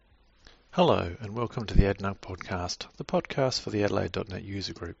Hello and welcome to the AdNug Podcast, the podcast for the Adelaide.net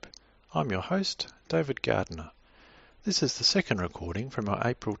user group. I'm your host, David Gardner. This is the second recording from our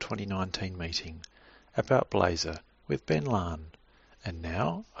April 2019 meeting about Blazor with Ben Lahn. And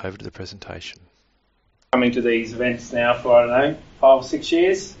now, over to the presentation. Coming to these events now for, 5 or 6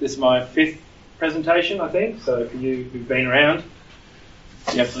 years. This is my 5th presentation, I think, so for you who've been around,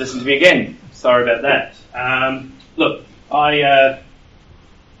 you have to listen to me again. Sorry about that.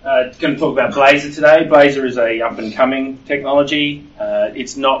 Going to talk about Blazor today. Blazor is a up-and-coming technology.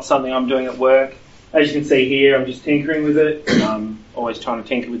 It's not something I'm doing at work. As you can see here, I'm just tinkering with it. I'm always trying to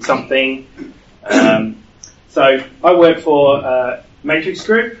tinker with something. So I work for Matrix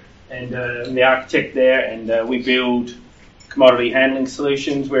Group, and I'm the architect there, and we build commodity handling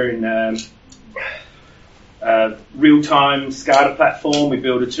solutions. We're in real-time SCADA platform. We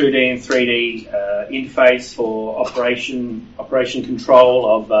build a 2D and 3D interface for operation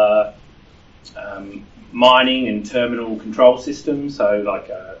control of mining and terminal control systems, so like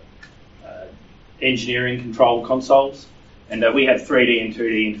engineering control consoles. And we have 3D and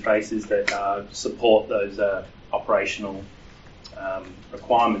 2D interfaces that support those operational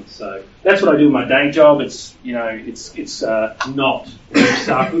requirements. So that's what I do in my day job. It's not web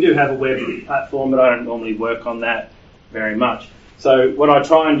stuff. We do have a web platform, but I don't normally work on that very much. So what I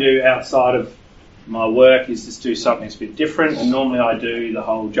try and do outside of my work is just do something that's a bit different. And normally I do the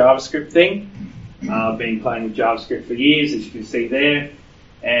whole JavaScript thing. I've been playing with JavaScript for years, as you can see there.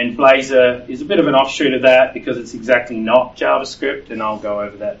 And Blazor is a bit of an offshoot of that because it's exactly not JavaScript, and I'll go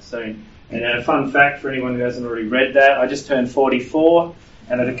over that soon. And a fun fact for anyone who hasn't already read that, I just turned 44,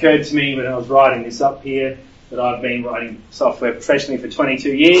 and it occurred to me when I was writing this up here that I've been writing software professionally for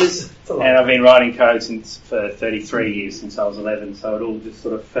 22 years, and I've been writing code for 33 years, since I was 11, so it all just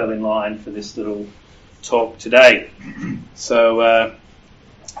sort of fell in line for this little talk today. So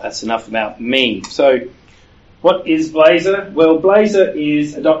that's enough about me. So what is Blazor? Well, Blazor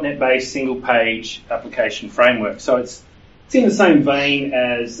is a .NET-based single-page application framework, so it's in the same vein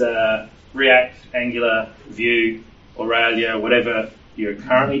as React, Angular, Vue, Aurelia, whatever you're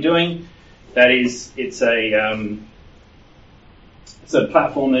currently doing. That is, it's a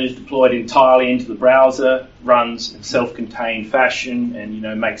platform that is deployed entirely into the browser, runs in self-contained fashion,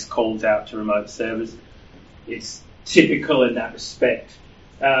 and makes calls out to remote servers. It's typical in that respect.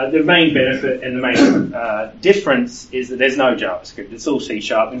 The main benefit and the main difference is that there's no JavaScript. It's all C#.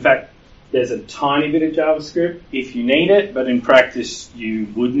 In fact, there's a tiny bit of JavaScript if you need it, but in practice you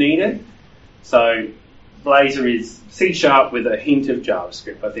would need it. So Blazor is C# with a hint of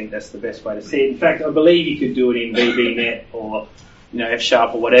JavaScript. I think that's the best way to see it. In fact, I believe you could do it in VB.NET or F#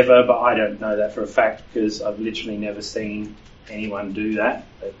 or whatever, but I don't know that for a fact because I've literally never seen anyone do that.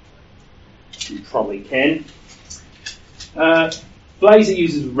 But you probably can. Blazor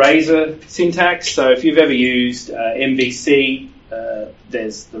uses Razor syntax, so if you've ever used MVC,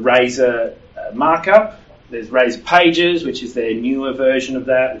 there's the Razor markup. There's Razor Pages, which is their newer version of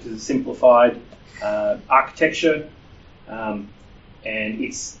that, which is a simplified architecture. And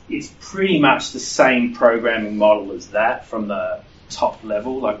it's pretty much the same programming model as that from the top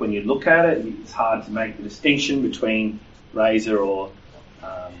level. Like when you look at it, it's hard to make the distinction between Razor or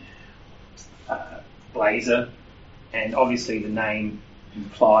Blazor. And obviously the name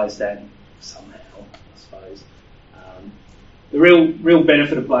implies that somehow, I suppose. The real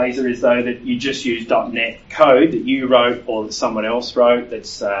benefit of Blazor is, though, that you just use .NET code that you wrote or that someone else wrote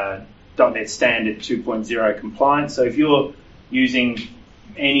that's .NET Standard 2.0 compliant. So if you're using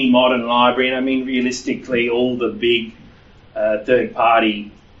any modern library, and I mean realistically all the big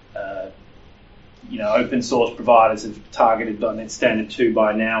third-party open source providers have targeted .NET Standard 2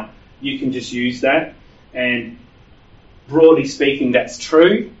 by now, you can just use that. And broadly speaking, that's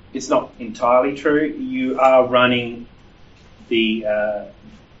true. It's not entirely true. You are running the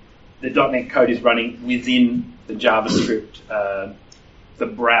 .NET code is running within the JavaScript, the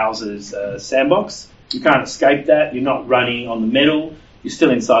browser's sandbox. You can't escape that. You're not running on the metal. You're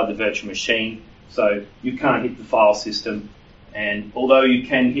still inside the virtual machine, so you can't hit the file system. And although you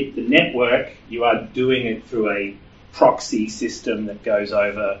can hit the network, you are doing it through a proxy system that goes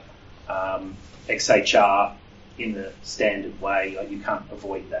over XHR in the standard way. Like, you can't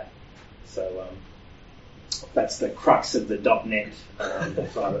avoid that. So that's the crux of the .NET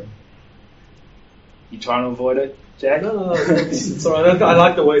side. You trying to avoid it, Jack? No. It's all right. I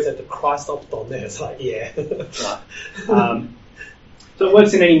like the way it's at the Christ of .NET. It's like, yeah. Right. So it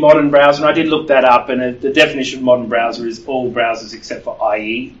works in any modern browser, and I did look that up, and the definition of modern browser is all browsers except for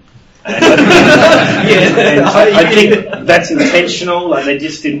IE. And I think that's intentional. Like, they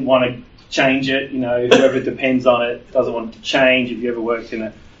just didn't want to change it. Whoever depends on it doesn't want it to change. If you ever worked in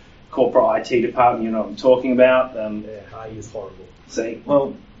a corporate IT department, you know what I'm talking about. IE is horrible. See,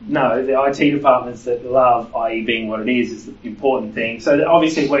 well, no, the IT departments that love IE being what it is the important thing. So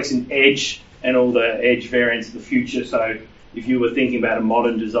obviously it works in Edge and all the Edge variants of the future. So if you were thinking about a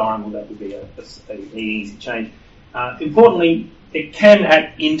modern design, well, that would be an easy change. Importantly, it can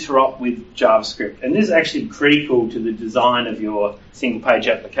interop with JavaScript, and this is actually critical to the design of your single-page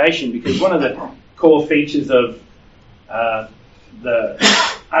application, because one of the core features of the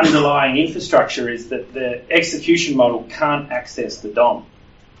underlying infrastructure is that the execution model can't access the DOM.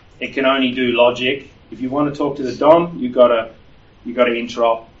 It can only do logic. If you want to talk to the DOM, you've got to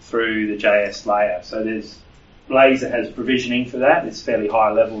interop through the JS layer. So Blazor has provisioning for that. It's fairly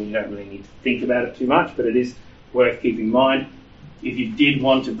high level. You don't really need to think about it too much, but it is worth keeping in mind. If you did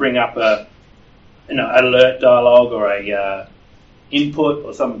want to bring up an alert dialog or a input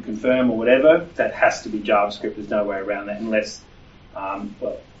or something confirm or whatever, that has to be JavaScript. There's no way around that unless,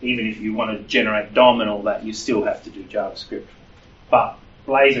 even if you want to generate DOM and all that, you still have to do JavaScript. But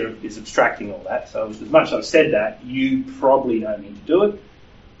Blazor is abstracting all that, so as much as I've said that, you probably don't need to do it.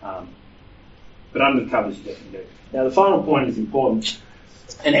 But under the covers, you definitely do. Now, the final point is important.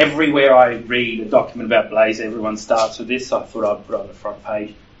 And everywhere I read a document about Blazor, everyone starts with this. I thought I'd put it on the front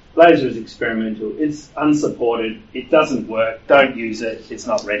page. Blazor is experimental. It's unsupported. It doesn't work. Don't use it. It's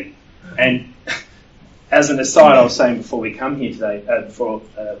not ready. And as an aside, I was saying before we come here today, before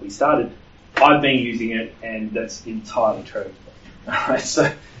we started, I've been using it, and that's entirely true. Alright,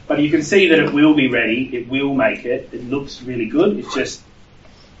 so, but you can see that it will be ready. It will make it. It looks really good. It's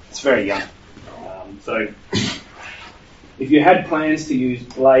very young. So if you had plans to use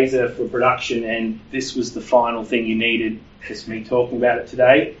Blazor for production and this was the final thing you needed, just me talking about it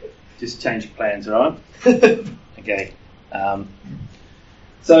today, just change your plans, all right? Okay.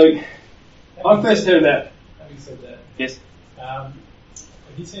 So I first heard about... Having said that, yes. Have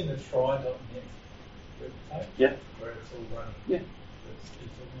you seen the try.net webpage? Yeah. Where it's all running? Yeah. Are you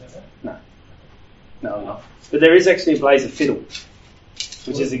talking about that? No, I'm not. But there is actually a Blazor Fiddle,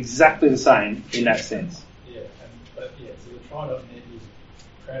 which is exactly the same in that sense. Yeah, so the try.net is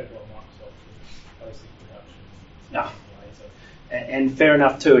created by Microsoft for basic production. No. And fair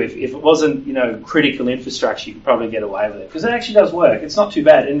enough too. If it wasn't, critical infrastructure, you could probably get away with it because it actually does work. It's not too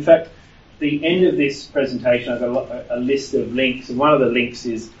bad. In fact, the end of this presentation, I've got a list of links, and one of the links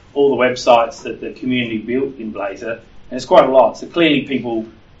is all the websites that the community built in Blazor, and it's quite a lot. So clearly, people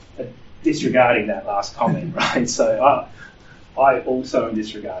are disregarding that last comment, right? So I also am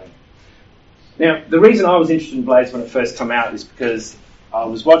disregarding. Now, the reason I was interested in Blazor when it first came out is because I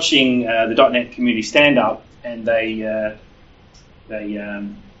was watching the .NET community stand up, and they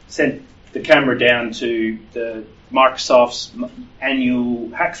sent the camera down to the Microsoft's annual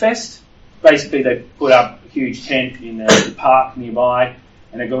Hackfest. Basically, they put up a huge tent in the park nearby,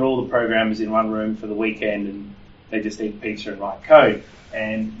 and they got all the programmers in one room for the weekend, and they just eat pizza and write code.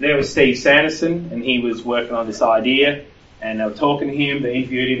 And there was Steve Sanderson, and he was working on this idea, and they were talking to him, they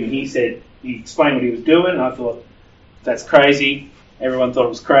interviewed him, and he explained what he was doing, and I thought, that's crazy. Everyone thought it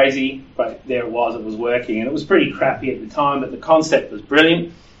was crazy, but there it was working. And it was pretty crappy at the time, but the concept was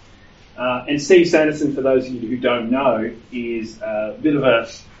brilliant. And Steve Sanderson, for those of you who don't know, is a bit of a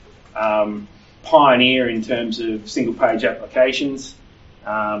pioneer in terms of single-page applications.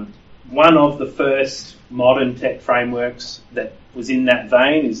 One of the first modern tech frameworks that was in that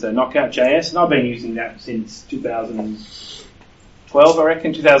vein is the Knockout.js, and I've been using that since 2012, I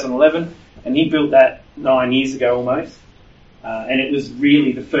reckon, 2011. And he built that 9 years ago almost. And it was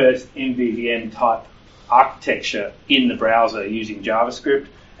really the first MVVM type architecture in the browser using JavaScript.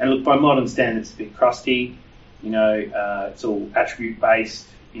 And look, by modern standards, it's a bit crusty. It's all attribute based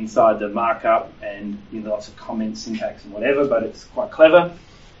inside the markup, and lots of comments, syntax, and whatever. But it's quite clever.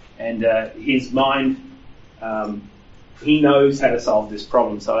 And his mind, he knows how to solve this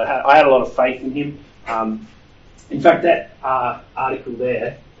problem. So I had a lot of faith in him. In fact, that article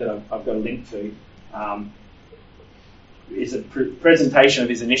there that I've got a link to. Is a presentation of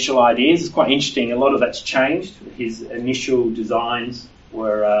his initial ideas. It's quite interesting. A lot of that's changed. His initial designs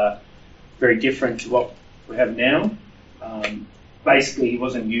were very different to what we have now. Basically, he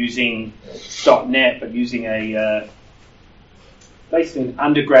wasn't using .NET, but using basically an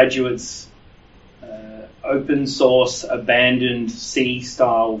undergraduate's open source, abandoned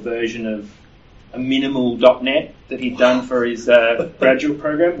C-style version of a minimal .NET that he'd done for his graduate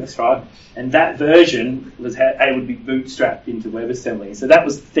program. That's right. And that version was able to be bootstrapped into WebAssembly. So that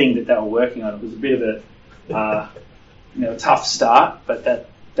was the thing that they were working on. It was a bit of a tough start, but that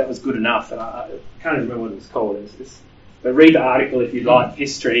was good enough. And I can't even remember what it was called. But read the article if you like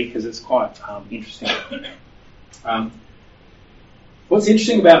history, because it's quite interesting. What's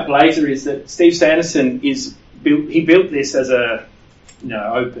interesting about Blazor is that Steve Sanderson he built this as a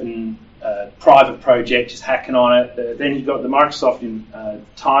open private project, just hacking on it. Then he got the Microsoft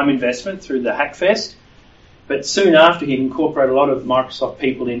time investment through the Hackfest, but soon after he'd incorporated a lot of Microsoft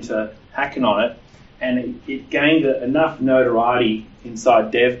people into hacking on it, and it gained enough notoriety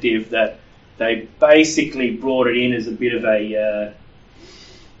inside DevDiv that they basically brought it in as a bit of a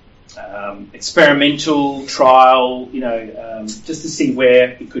experimental trial, just to see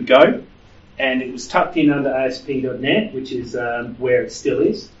where it could go. And it was tucked in under ASP.NET, which is where it still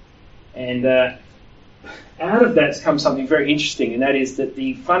is. And out of that's come something very interesting, and that is that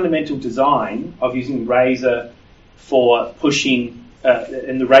the fundamental design of using Razor for pushing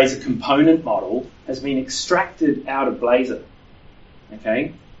and the Razor component model has been extracted out of Blazor,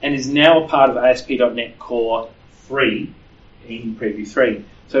 okay, and is now a part of ASP.NET Core 3 in Preview 3.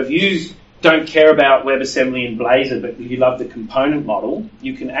 So if you don't care about WebAssembly and Blazor, but you love the component model,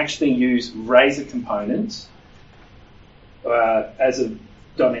 you can actually use Razor components as a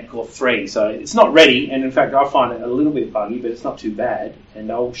 .NET Core 3. So it's not ready, and in fact I find it a little bit buggy, but it's not too bad,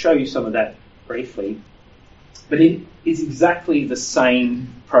 and I'll show you some of that briefly. But it is exactly the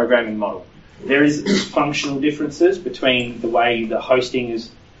same programming model. There is functional differences between the way the hosting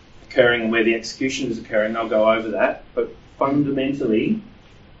is occurring and where the execution is occurring. I'll go over that, but fundamentally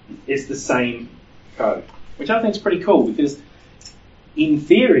it's the same code, which I think is pretty cool, because in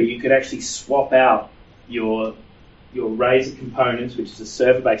theory you could actually swap out your Razor components, which is a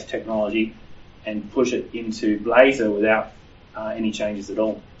server-based technology, and push it into Blazor without any changes at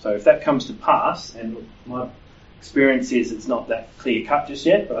all. So if that comes to pass, and my experience is it's not that clear-cut just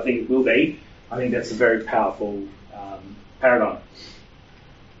yet, but I think it will be, I think that's a very powerful paradigm.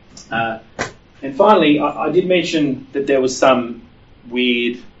 And finally, I did mention that there was some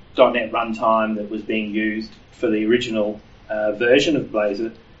weird .NET runtime that was being used for the original version of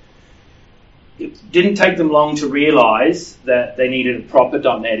Blazor. It didn't take them long to realise that they needed a proper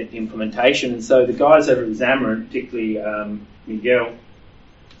 .NET implementation, and so the guys over at Xamarin, particularly Miguel,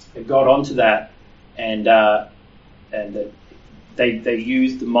 got onto that, and they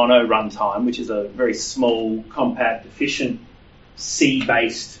used the Mono runtime, which is a very small, compact, efficient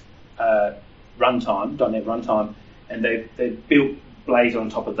C-based runtime, .NET runtime, and they built Blazor on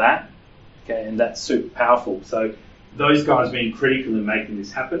top of that, okay, and that's super powerful. So those guys have been critical in making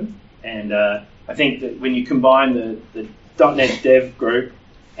this happen, and I think that when you combine the .NET Dev group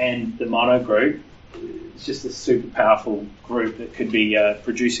and the Mono group, it's just a super powerful group that could be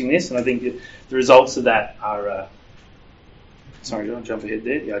producing this, and I think that the results of that are... sorry, did I jump ahead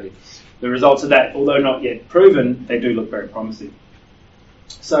there? Yeah, I did. The results of that, although not yet proven, they do look very promising.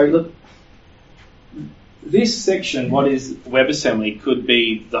 So look, this section, what is WebAssembly, could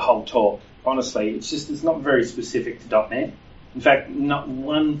be the whole talk. Honestly, it's not very specific to .NET. In fact, not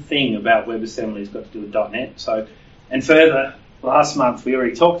one thing about WebAssembly has got to do with .NET. So, and further, last month we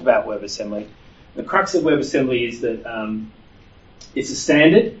already talked about WebAssembly. The crux of WebAssembly is that it's a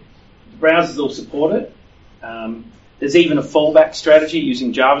standard. The browsers all support it. There's even a fallback strategy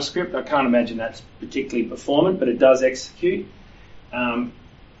using JavaScript. I can't imagine that's particularly performant, but it does execute.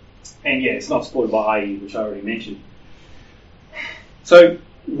 And yeah, it's not supported by IE, which I already mentioned. So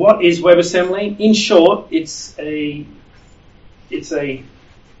what is WebAssembly? In short, it's a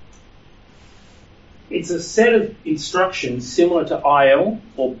set of instructions similar to IL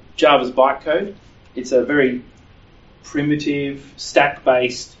or Java's bytecode. It's a very primitive,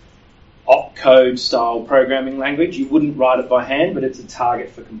 stack-based opcode style programming language. You wouldn't write it by hand, but it's a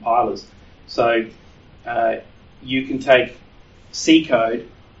target for compilers. So you can take C code,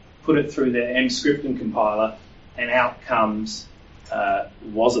 put it through the Emscripten compiler, and out comes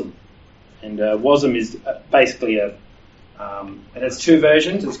WASM. And WASM is basically it has two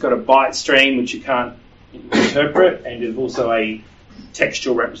versions. It's got a byte stream, which you can't interpret, and there's also a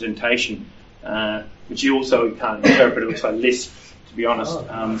textual representation, which you also can't interpret. It looks like Lisp, to be honest.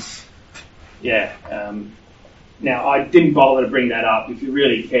 Now, I didn't bother to bring that up. If you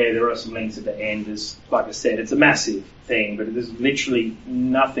really care, there are some links at the end. Like I said, it's a massive thing, but there's literally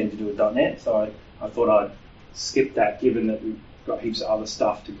nothing to do with .NET, so I thought I'd skip that, given that we've got heaps of other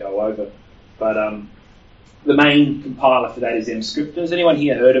stuff to go over. But the main compiler for that is Emscripten. Has anyone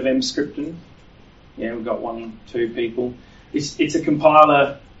here heard of Emscripten? Yeah, we've got 1, 2 people. It's a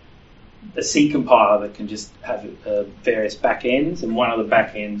compiler, a C compiler that can just have various backends, and one of the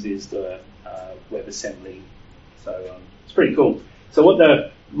backends is the WebAssembly. So it's pretty cool. So what the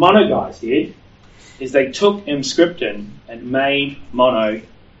Mono guys did is they took Emscripten and made Mono,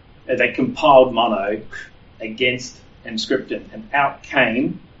 they compiled Mono against Emscripten, and out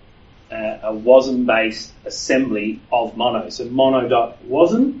came a WASM-based assembly of Mono. So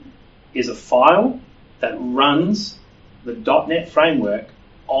mono.wasm is a file that runs the .NET framework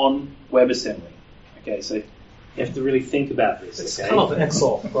on WebAssembly. Okay, so you have to really think about this. It's okay? kind of an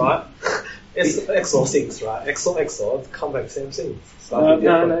XOR, right? It's XOR things, right? XOR, it's come back same thing.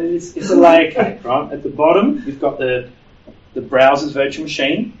 No, it's a layer cake, right? At the bottom, you've got the browser's virtual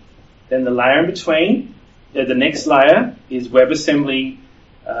machine. Then the layer in between, the next layer is WebAssembly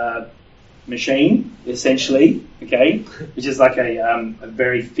machine, essentially, okay, which is like a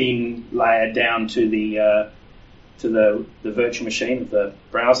very thin layer down to the virtual machine of the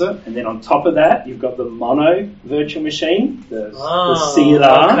browser, and then on top of that, you've got the Mono virtual machine, the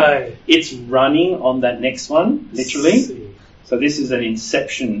CLR. Okay. It's running on that next one, literally. So this is an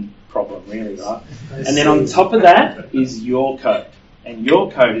inception problem, really, right? And then on top of that is your code, and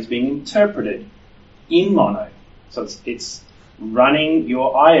your code is being interpreted in Mono. So it's running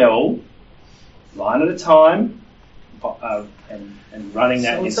your IL line at a time, and running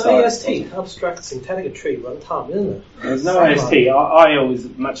that inside. So it's AST, abstract syntactic tree runtime, isn't it? There's no AST. IL is a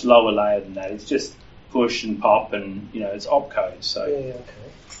much lower layer than that. It's just push and pop, and it's opcode. So Yeah,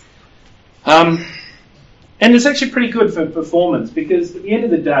 okay. and it's actually pretty good for performance, because at the end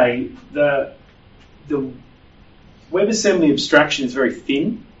of the day, the WebAssembly abstraction is very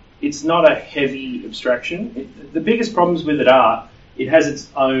thin. It's not a heavy abstraction. The biggest problems with it are it has its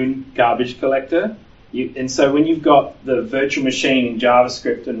own garbage collector. And so when you've got the virtual machine in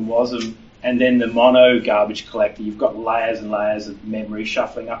JavaScript and WASM, and then the Mono garbage collector, you've got layers and layers of memory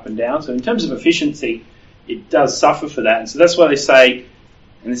shuffling up and down. So in terms of efficiency, it does suffer for that. And so that's why they say,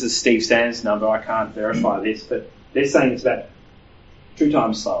 and this is Steve Sanders' number, I can't verify this, but they're saying it's about 2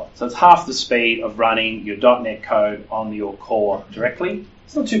 times slower. So it's half the speed of running your .NET code on your core directly.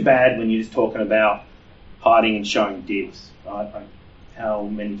 It's not too bad when you're just talking about hiding and showing divs, right? Like how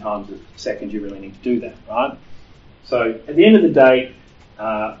many times a second you really need to do that, right? So at the end of the day,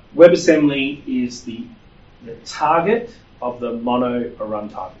 WebAssembly is the target of the Mono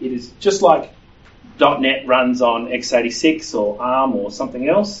runtime. It is just like .NET runs on x86 or ARM or something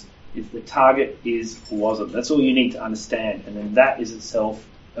else. If the target is WASM, that's all you need to understand, and then that is itself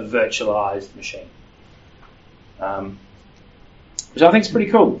a virtualized machine, which I think is pretty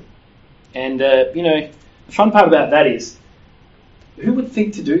cool. And the fun part about that is, who would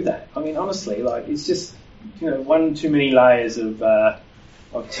think to do that? I mean, honestly, like it's just one too many layers of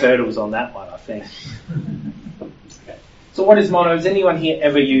turtles on that one, I think. Okay. So what is Mono? Has anyone here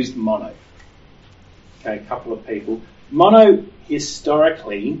ever used Mono? Okay, a couple of people. Mono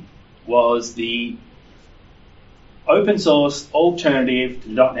historically was the open source alternative to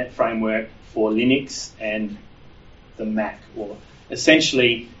the .NET framework for Linux and the Mac. Or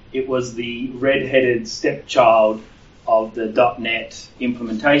essentially, it was the red-headed stepchild of the .NET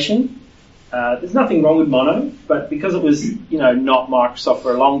implementation. There's nothing wrong with Mono, but because it was, not Microsoft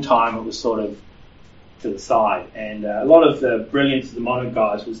for a long time, it was sort of to the side. And a lot of the brilliance of the Mono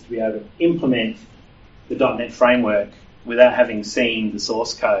guys was to be able to implement the .NET framework without having seen the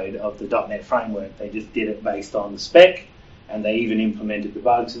source code of the .NET framework. They just did it based on the spec, and they even implemented the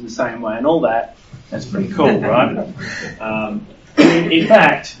bugs in the same way and all that. That's pretty cool, right? In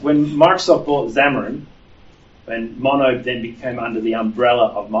fact, when Microsoft bought Xamarin, when Mono then became under the umbrella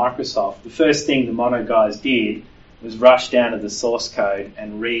of Microsoft, the first thing the Mono guys did was rush down to the source code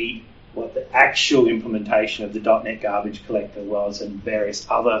and read what the actual implementation of the .NET garbage collector was and various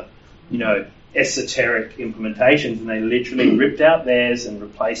other, esoteric implementations, and they literally ripped out theirs and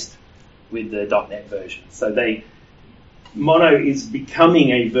replaced with the .NET version. So Mono is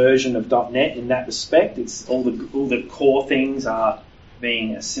becoming a version of .NET in that respect. It's all the core things are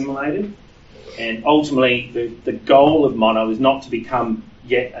being assimilated. And ultimately, the goal of Mono is not to become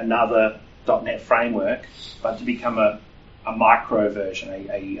yet another .NET framework, but to become a micro version,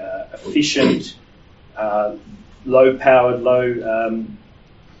 a efficient, low-powered,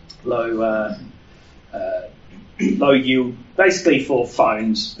 low yield, basically for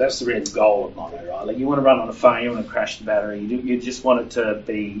phones. That's the real goal of Mono, right? Like you want to run on a phone, you want to crash the battery, you just want it to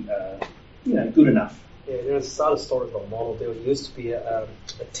be, good enough. Yeah, there's a sad story about Mono. There used to be a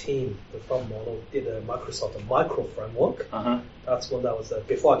team from Mono did a Microsoft micro framework. Uh-huh. That's when that was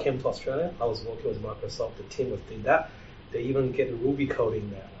before I came to Australia. I was working with Microsoft. The team was doing that. They even get Ruby code in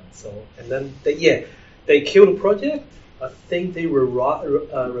there. So and then they killed the project. I think they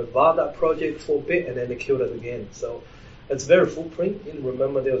revived that project for a bit and then they killed it again. So it's very footprint. You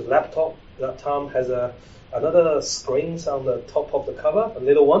remember there was a laptop that time has another screens on the top of the cover, a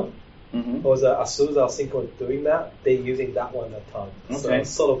little one. Mm-hmm. As soon as I was thinking of doing that, they're using that one at that time. Okay.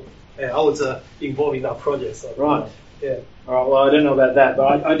 So sort of Yeah, I was involved in that project. So, Right. Yeah. All right, well, I don't know about that,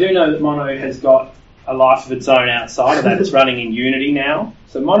 but I do know that Mono has got a life of its own outside of that. It's running in Unity now.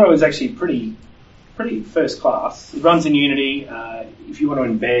 So Mono is actually pretty first class. It runs in Unity. If you want to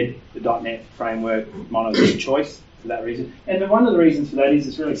embed the .NET framework, Mono is a choice for that reason. And one of the reasons for that is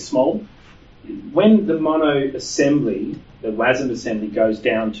it's really small. When the Mono assembly, the WASM assembly, goes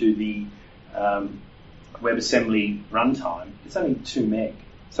down to the WebAssembly runtime, it's only 2 meg.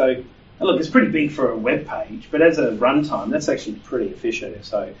 So, look, it's pretty big for a web page, but as a runtime, that's actually pretty efficient.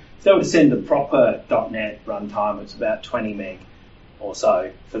 So, if they were to send the proper .NET runtime, it's about 20 meg or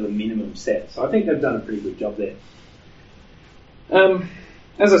so for the minimum set. So I think they've done a pretty good job there.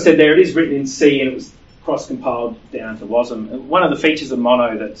 As I said there, it is written in C and it was cross-compiled down to WASM. One of the features of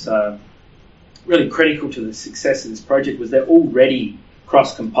Mono that's really critical to the success of this project was they're already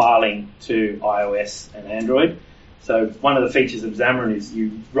cross-compiling to iOS and Android. So one of the features of Xamarin is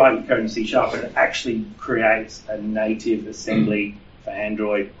you write your code in C# and it actually creates a native assembly for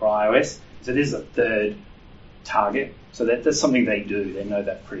Android or iOS. So this is a third target. So that's something they do. They know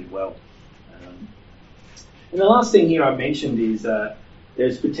that pretty well. And the last thing here I mentioned is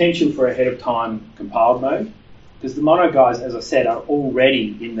there's potential for ahead-of-time compiled mode, because the Mono guys, as I said, are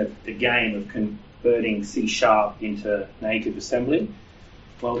already in the game of converting C# into native assembly.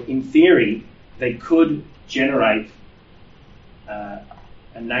 Well, in theory, they could generate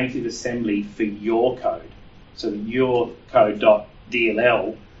a native assembly for your code, so that your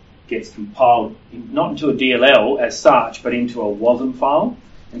code.dll gets compiled not into a DLL as such, but into a WASM file.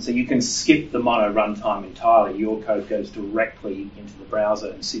 And so you can skip the Mono runtime entirely. Your code goes directly into the browser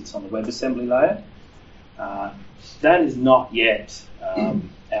and sits on the WebAssembly layer. That is not yet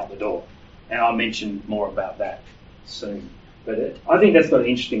out the door. And I'll mention more about that soon. But I think that's got an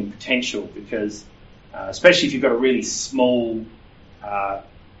interesting potential because, especially if you've got a really small,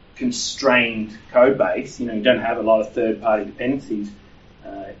 constrained code base, you don't have a lot of third-party dependencies,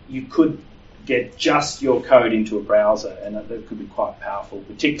 you could get just your code into a browser, and that could be quite powerful,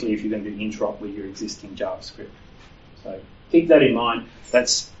 particularly if you're going to do interop with your existing JavaScript. So keep that in mind.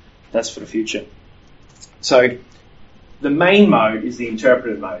 That's for the future. So the main mode is the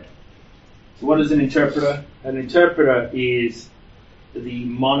interpreter mode. So what is an interpreter? An interpreter is the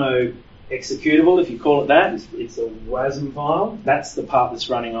Mono executable, if you call it that. It's a WASM file. That's the part that's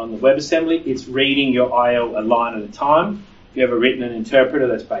running on the WebAssembly. It's reading your IL a line at a time. If you've ever written an interpreter,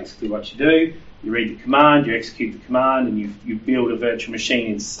 that's basically what you do. You read the command, you execute the command, and you build a virtual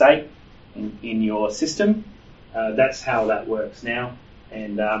machine in state in your system. That's how that works now.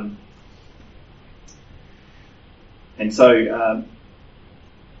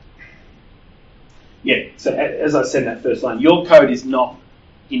 So as I said in that first line, your code is not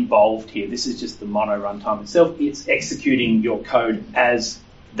involved here. This is just the Mono runtime itself. It's executing your code as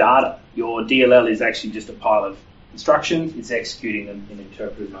data. Your DLL is actually just a pile of instructions. It's executing them in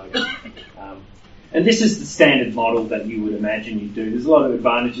interpreter mode. And this is the standard model that you would imagine you'd do. There's a lot of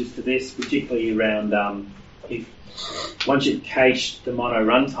advantages to this, particularly around if once you've cached the Mono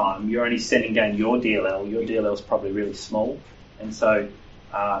runtime, you're only sending down your DLL. Your DLL is probably really small, and so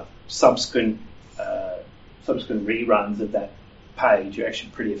subsequent reruns of that page are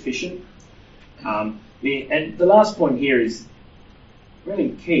actually pretty efficient. And the last point here is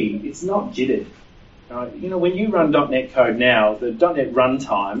really key. It's not jittered. When you run .NET code now, the .NET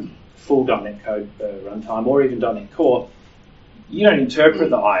runtime, full .NET code runtime, or even .NET Core, you don't interpret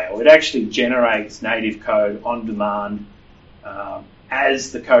the IO. It actually generates native code on demand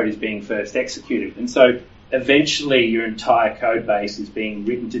as the code is being first executed. And so eventually your entire code base is being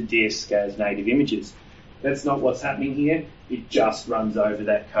written to disk as native images. That's not what's happening here. It just runs over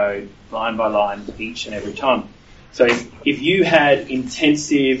that code line by line each and every time. So if you had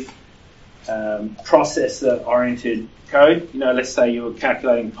intensive processor-oriented code, let's say you were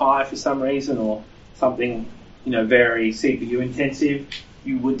calculating pi for some reason or something, very CPU intensive,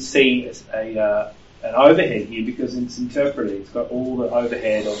 you would see an overhead here because it's interpreted. It's got all the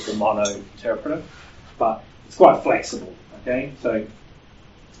overhead of the Mono interpreter, but it's quite flexible, okay? So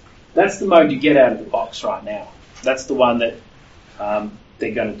that's the mode you get out of the box right now. That's the one that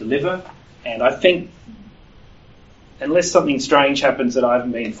they're going to deliver, and I think unless something strange happens that I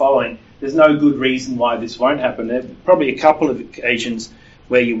haven't been following, there's no good reason why this won't happen. There are probably a couple of occasions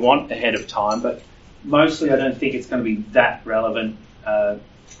where you want ahead of time, but mostly I don't think it's going to be that relevant.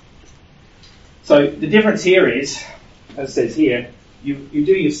 So the difference here is, as it says here, you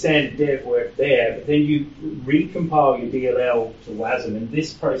do your standard dev work there, but then you recompile your DLL to WASM, and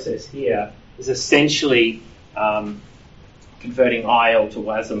this process here is essentially converting IL to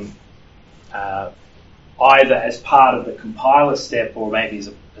WASM either as part of the compiler step or maybe as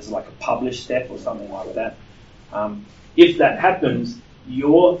a as like a publish step or something like that. If that happens,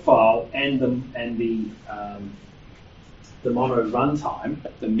 your file and the Mono runtime,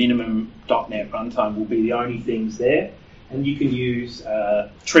 the minimum .NET runtime, will be the only things there, and you can use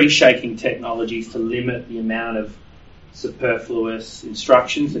tree shaking technologies to limit the amount of superfluous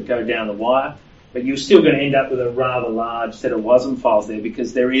instructions that go down the wire. But you're still going to end up with a rather large set of WASM files there,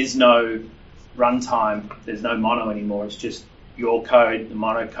 because there is no runtime, there's no Mono anymore. It's just your code, the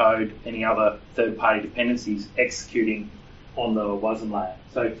Mono code, any other third-party dependencies executing on the WASM layer.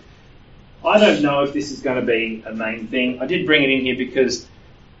 So I don't know if this is going to be a main thing. I did bring it in here because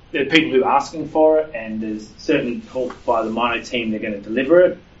there are people who are asking for it, and there's certainly talk by the Mono team they're going to deliver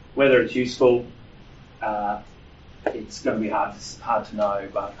it. Whether it's useful, it's going to be hard to know,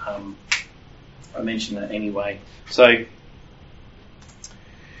 but I mentioned that anyway. So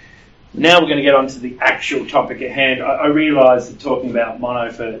now we're going to get on to the actual topic at hand. I realise that talking about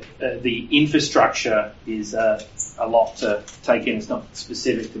Mono for the infrastructure is a lot to take in. It's not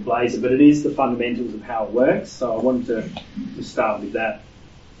specific to Blazor, but it is the fundamentals of how it works. So I wanted to start with that.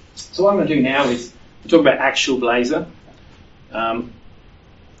 So what I'm going to do now is talk about actual Blazor. Now,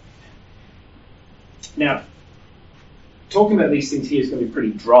 talking about these things here is going to be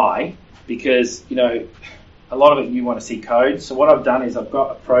pretty dry, because, you know, a lot of it you want to see code. So what I've done is I've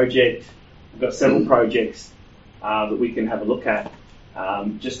got a project, I've got several projects that we can have a look at,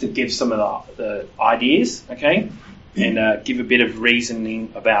 just to give some of the ideas, okay, and give a bit of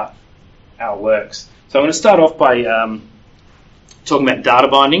reasoning about how it works. So I'm going to start off by talking about data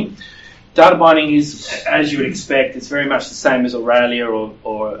binding. Data binding is, as you would expect, it's very much the same as Aurelia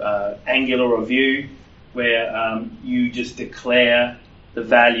or Angular or Vue, where you just declare the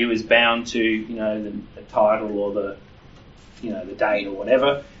value is bound to, you know, the title or the date or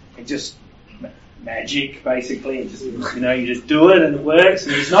whatever. It just magic, basically. It just, you know, you just do it and it works.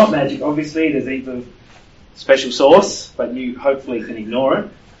 And it's not magic, obviously. There's even special sauce, but you hopefully can ignore it.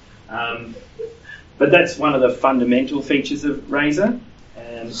 But that's one of the fundamental features of Razor.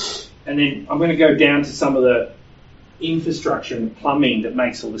 And then I'm going to go down to some of the infrastructure and plumbing that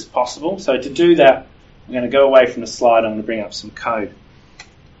makes all this possible. So to do that, I'm going to go away from the slide. I'm going to bring up some code.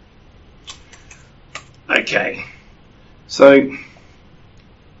 Okay, so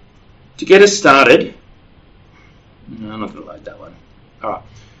to get us started, no, I'm not going to load that one. All right,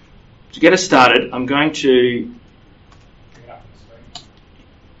 to get us started, I'm going to,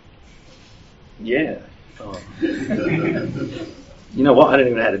 yeah. Oh. You know what? I don't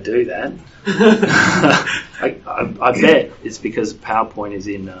even know how to do that. I bet it's because PowerPoint is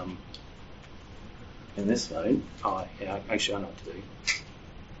in this mode. Oh, yeah. Actually, I know what to do.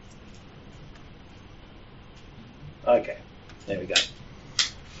 Okay, there we go.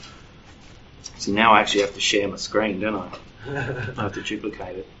 So now I actually have to share my screen, don't I? I have to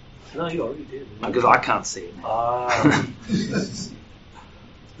duplicate it. No, you already did. Because I can't see it now.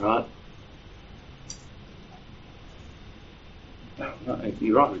 Right. No,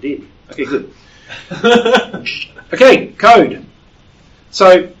 you're right, I did. Okay, good. Okay, code.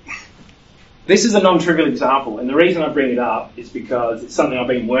 So this is a non-trivial example, and the reason I bring it up is because it's something I've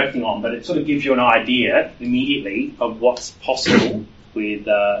been working on, but it sort of gives you an idea immediately of what's possible with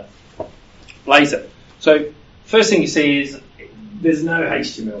Blazor. So first thing you see is there's no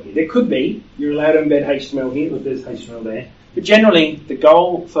HTML here. There could be. You're allowed to embed HTML here, but there's HTML there. But generally, the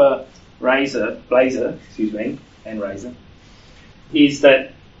goal for Blazor, and Razor, is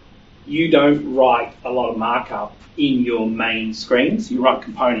that you don't write a lot of markup in your main screens. You write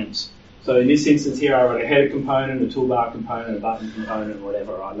components. So in this instance here, I write a header component, a toolbar component, a button component, or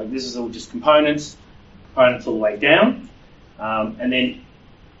whatever. Right? Like this is all just components all the way down, and then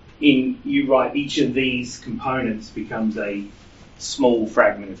you write each of these components becomes a small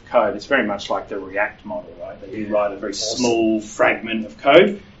fragment of code. It's very much like the React model, right? That you write a very small fragment of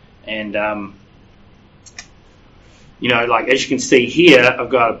code, and you know, like as you can see here, I've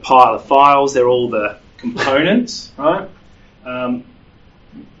got a pile of files. They're all the components, right?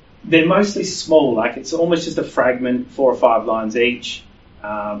 They're mostly small, like it's almost just a fragment, 4 or 5 lines each.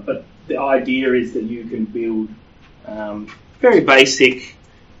 But the idea is that you can build very basic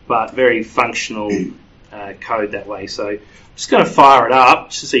but very functional code that way. So I'm just going to fire it up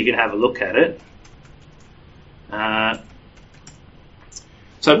just so you can have a look at it.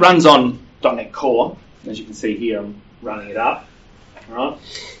 So it runs on .NET Core. As you can see here, I'm running it up. All right?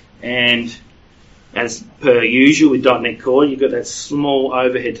 And as per usual with .NET Core, you've got that small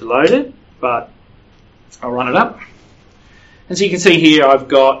overhead to load it, but I'll run it up. And so you can see here I've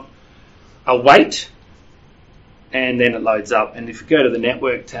got a wait, and then it loads up. And if you go to the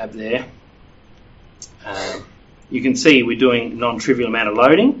network tab there, you can see we're doing a non-trivial amount of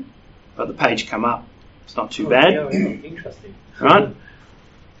loading, but the page come up. It's not too bad. Yeah, interesting. Right?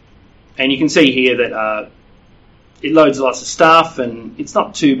 And you can see here that it loads lots of stuff, and it's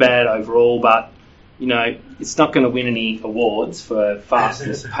not too bad overall, but it's not going to win any awards for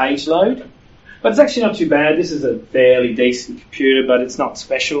fastest page load. But it's actually not too bad. This is a fairly decent computer, but it's not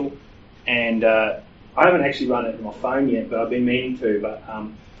special. And I haven't actually run it on my phone yet, but I've been meaning to. But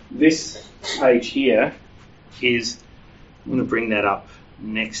this page here is, I'm going to bring that up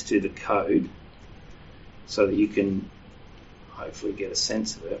next to the code so that you can hopefully get a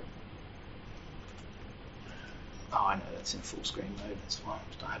sense of it. Oh, I know that's in full screen mode. That's why I'm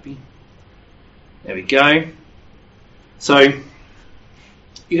still happy. There we go. So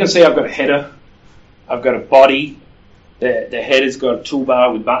you can see I've got a header, I've got a body. The header's got a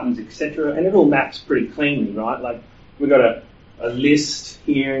toolbar with buttons, etc., and it all maps pretty cleanly, right? Like we've got a list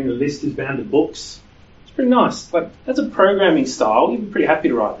here, and the list is bound to books. It's pretty nice. Like as a programming style, you'd be pretty happy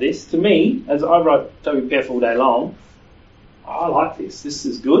to write this. To me, as I write WPF all day long, I like this. This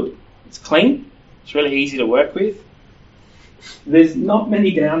is good. It's clean. It's really easy to work with. There's not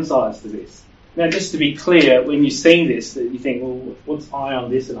many downsides to this. Now, just to be clear, when you see this, that you think, well, what's I on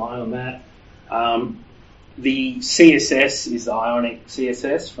this and I on that? The CSS is the Ionic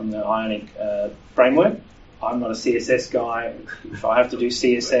CSS from the Ionic framework. I'm not a CSS guy. If I have to do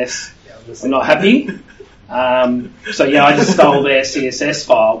CSS, I'm not happy. So yeah, I just stole their CSS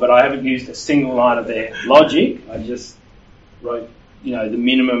file, but I haven't used a single line of their logic. I just wrote, the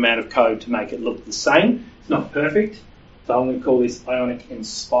minimum amount of code to make it look the same. It's not perfect, so I'm going to call this Ionic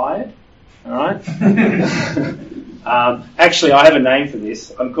Inspired. All right. Actually, I have a name for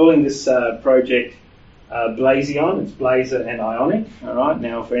this. I'm calling this project Blazion. It's Blazor and Ionic. All right.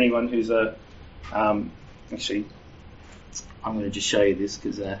 Now, for anyone who's actually, I'm going to just show you this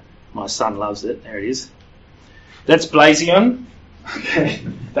because my son loves it. There it is. That's Blazion. Okay.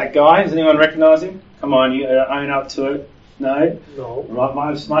 That guy. Does anyone recognise him? Come on, you own up to it. No. No. Right.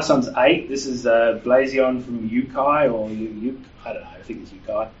 My son's 8. This is Blazion from Yukai or I don't know. I think it's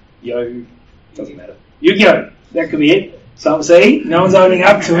Yukai. Yo, doesn't matter. Yu-Gi-Oh! That could be it. So, see, no one's owning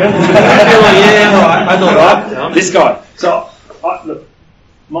up to it. Yeah, right. I know that. Right? This guy. So, look,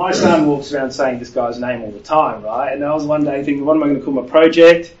 my son walks around saying this guy's name all the time, right? And I was one day thinking, what am I going to call my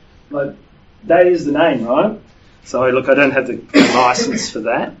project? Like, that is the name, right? So, look, I don't have the license for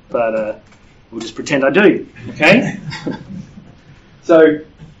that, but we'll just pretend I do, okay? So,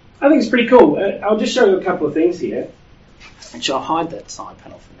 I think it's pretty cool. I'll just show you a couple of things here. Actually, I'll hide that side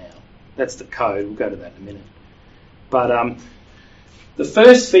panel for now. That's the code. We'll go to that in a minute. But the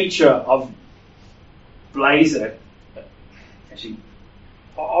first feature of Blazor, actually,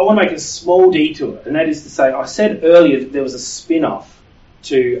 I want to make a small detour, and that is to say, I said earlier that there was a spin-off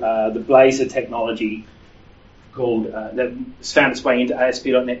to the Blazor technology called that's found its way into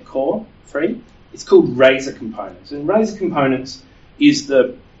ASP.NET Core 3. It's called Razor Components, and Razor Components is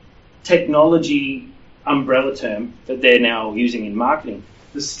the technology umbrella term that they're now using in marketing.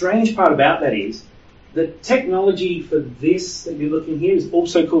 The strange part about that is the technology for this that you're looking here is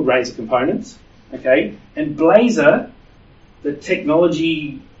also called Razor Components, okay? And Blazor, the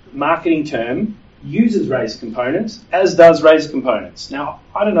technology marketing term, uses Razor Components, as does Razor Components. Now,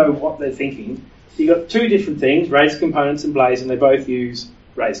 I don't know what they're thinking. So you've got two different things, Razor Components and Blazor, and they both use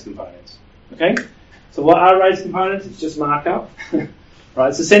Razor Components, okay? So what are Razor Components? It's just markup, right?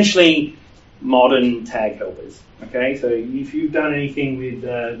 It's essentially modern tag helpers. Okay, so if you've done anything with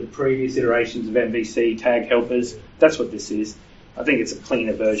the previous iterations of MVC tag helpers, that's what this is. I think it's a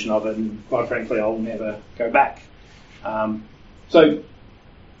cleaner version of it, and quite frankly, I'll never go back.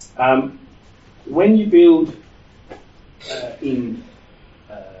 When you build in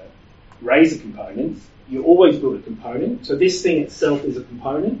Razor Components, you always build a component. So this thing itself is a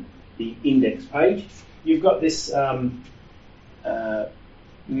component, the index page. You've got this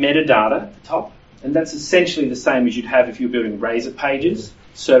metadata at the top, and that's essentially the same as you'd have if you were building Razor pages,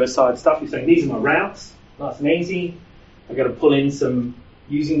 server-side stuff. You're saying, these are my routes, nice and easy. I've got to pull in some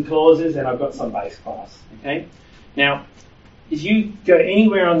using clauses, and I've got some base class. Okay. Now, if you go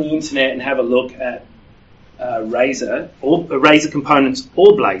anywhere on the internet and have a look at Razor or Razor Components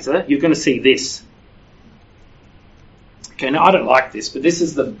or Blazor, you're going to see this. Okay. Now, I don't like this, but this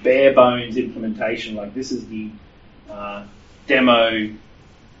is the bare bones implementation. Like this is the demo.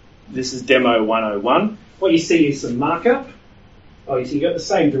 This is demo 101. What you see is some markup. Oh, you see you've got the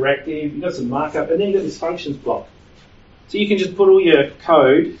same directive, you've got some markup, and then you've got this functions block. So you can just put all your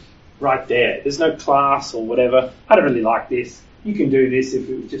code right there. There's no class or whatever. I don't really like this. You can do this if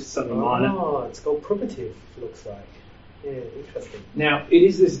it was just something minor. Oh, it's called primitive, looks like. Yeah, interesting. Now, it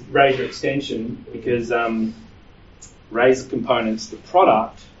is this Razor extension because Razor components, the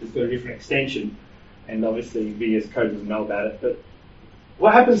product, has got a different extension, and obviously VS Code doesn't know about it. But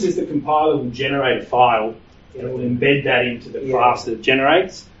what happens is the compiler will generate a file and it will embed that into the class that it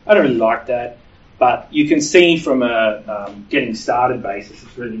generates. I don't really like that, but you can see from a getting started basis,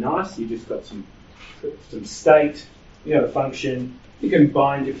 it's really nice. You just got some state, you have a function, you can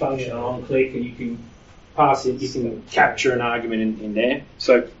bind your function on click, and you can pass it, you can capture an argument in there.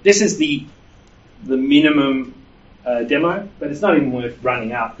 So this is the minimum demo, but it's not even worth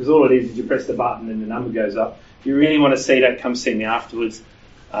running up, because all it is you press the button and the number goes up. If you really want to see that, come see me afterwards.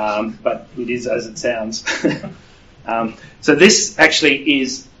 But it is as it sounds. So this actually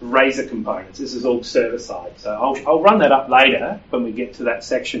is Razor components. This is all server side. So I'll run that up later when we get to that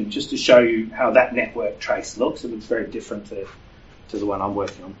section, just to show you how that network trace looks. It looks very different to the one I'm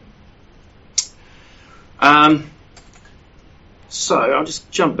working on. So I'll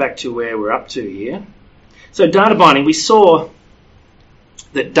just jump back to where we're up to here. So data binding, we saw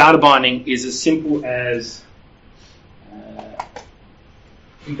that data binding is as simple as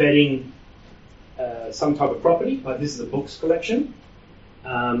embedding some type of property, like this is a books collection.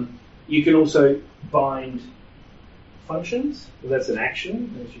 You can also bind functions. Well, that's an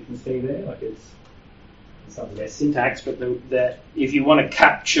action, as you can see there. Like it's something less syntax, but if you want to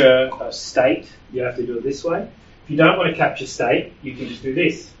capture a state, you have to do it this way. If you don't want to capture state, you can just do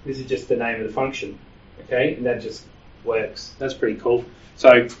this. This is just the name of the function, okay? And that just works. That's pretty cool.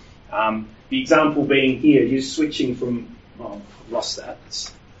 So the example being here, you're switching from, I've lost that.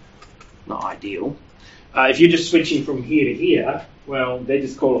 It's not ideal. If you're just switching from here to here, well, they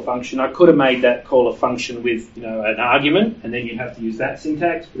just call a function. I could have made that call a function with, an argument, and then you'd have to use that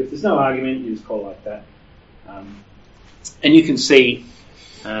syntax. But if there's no argument, you just call like that. And you can see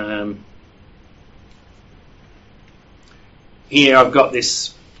here I've got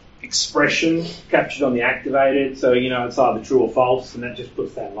this expression captured on the activated. So, it's either true or false, and that just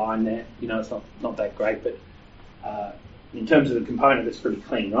puts that line there. It's not that great, but in terms of the component, it's pretty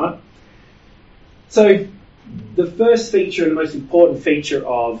clean, right? So the first feature and the most important feature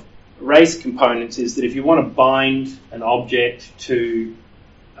of Razor components is that if you want to bind an object to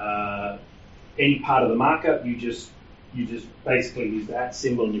any part of the markup, you just basically use that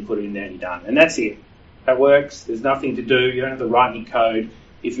symbol and you put it in there and you're done. And that's it. That works. There's nothing to do. You don't have to write any code.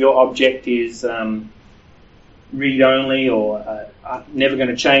 If your object is read-only or never going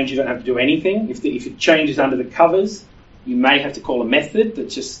to change, you don't have to do anything. If it changes under the covers, you may have to call a method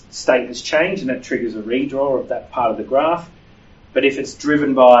that just state has changed, and that triggers a redraw of that part of the graph. But if it's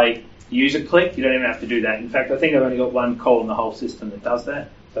driven by user click, you don't even have to do that. In fact, I think I've only got one call in the whole system that does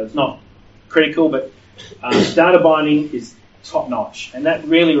that. So it's not critical, but data binding is top-notch, and that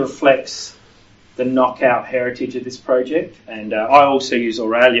really reflects the knockout heritage of this project. And I also use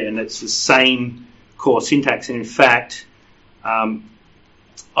Auralia, and it's the same core syntax. And in fact,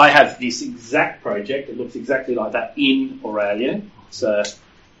 I have this exact project. It looks exactly like that in Auralia. It's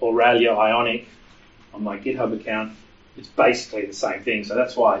Auralia Ionic on my GitHub account. It's basically the same thing. So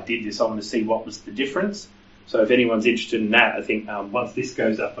that's why I did this. I want to see what was the difference. So if anyone's interested in that, I think once this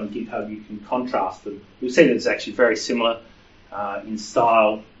goes up on GitHub, you can contrast them. You'll see that it's actually very similar in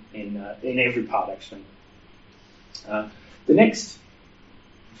style in every part, actually. The next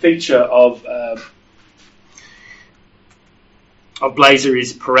feature of Blazor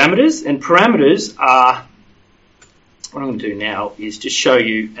is parameters, and parameters are, what I'm going to do now is just show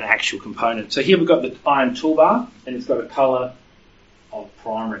you an actual component. So here we've got the iron toolbar, and it's got a color of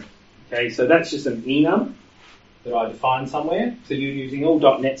primary. Okay, so that's just an enum that I defined somewhere. So you're using all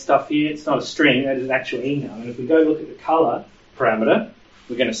 .NET stuff here. It's not a string, that is an actual enum. And if we go look at the color parameter,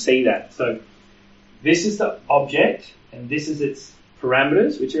 we're going to see that. So this is the object, and this is its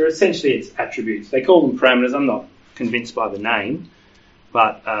parameters, which are essentially its attributes. They call them parameters. I'm not convinced by the name,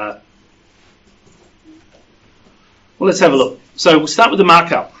 but well, let's have a look. So we'll start with the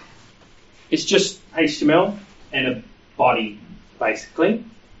markup. It's just HTML and a body, basically.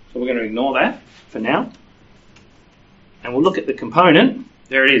 So we're going to ignore that for now. And we'll look at the component.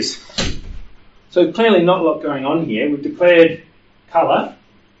 There it is. So clearly not a lot going on here. We've declared color,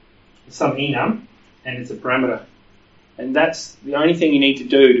 some enum, and it's a parameter. And that's the only thing you need to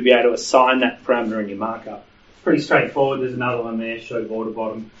do to be able to assign that parameter in your markup. It's pretty straightforward. There's another one there, show border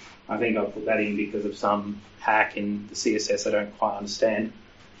bottom. I think I'll put that in because of some hack in the CSS I don't quite understand.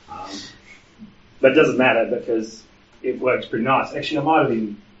 But it doesn't matter because it works pretty nice. Actually, I might have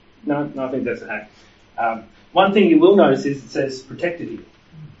been... No, I think that's a hack. One thing you will notice is it says protected here.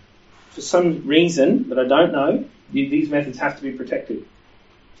 For some reason that I don't know, these methods have to be protected.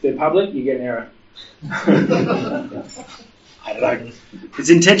 If they're public, you get an error. I don't know. It's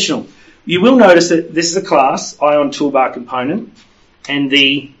intentional. you will notice that this is a class, Ion Toolbar Component, and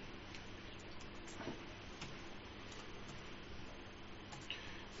the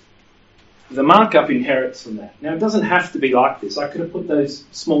markup inherits from that. Now, it doesn't have to be like this. I could have put those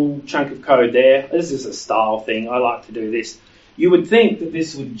small chunk of code there. This is a style thing. I like to do this. You would think that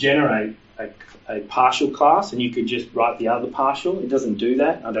this would generate a partial class, and you could just write the other partial. It doesn't do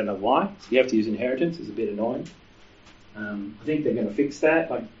that. I don't know why. So you have to use inheritance. It's a bit annoying. I think they're going to fix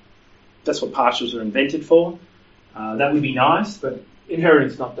that. Like, that's what partials are invented for. That would be nice, but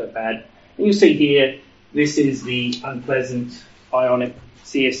inheritance not that bad. And you'll see here, this is the unpleasant Ionic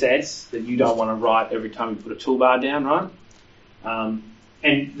CSS that you don't want to write every time you put a toolbar down, right?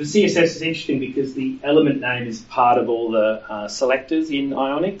 And the CSS is interesting because the element name is part of all the selectors in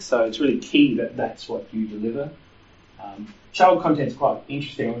Ionic, so it's really key that that's what you deliver. Child content is quite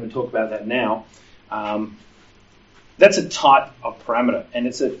interesting. I'm going to talk about that now. That's a type of parameter, and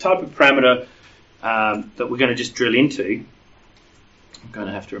it's a type of parameter that we're going to just drill into. I'm going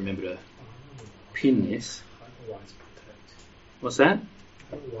to have to remember to pin this. What's that?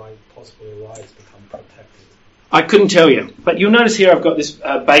 Why possibly rights become protected? I couldn't tell you, but you'll notice here I've got this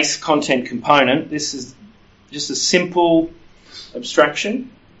base content component. This is just a simple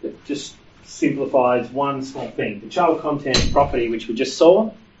abstraction that just simplifies one small thing. The child content property, which we just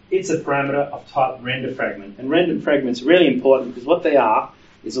saw, it's a parameter of type render fragment. And render fragments are really important because what they are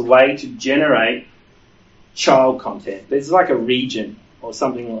is a way to generate child content. There's like a region or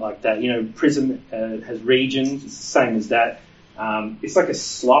something like that. You know, Prism has regions. It's the same as that. It's like a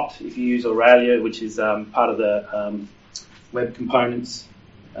slot if you use Aurelia, which is part of the web components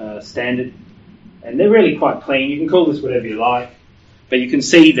standard. And they're really quite clean. You can call this whatever you like. But you can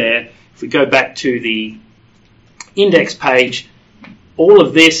see there, if we go back to the index page, all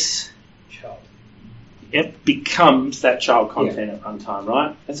of this becomes that child content at runtime,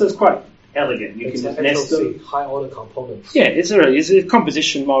 right? And so it's quite elegant. You can just nest them. High order components. Yeah, it's a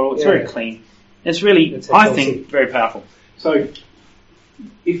composition model. It's very clean. It's really, I think, very powerful. So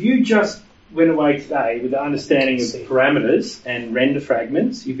if you just went away today with the understanding of parameters and render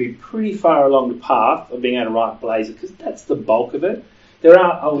fragments, you'd be pretty far along the path of being able to write Blazor, because that's the bulk of it. There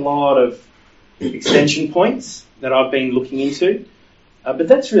are a lot of extension points that I've been looking into, but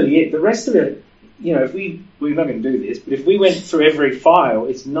that's really it. The rest of it, you know, we're not going to do this, but if we went through every file,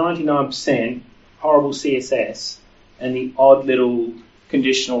 it's 99% horrible CSS and the odd little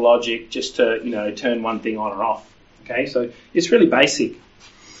conditional logic just to, you know, turn one thing on or off. Okay, so it's really basic.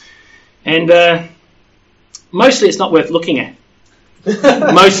 And mostly it's not worth looking at.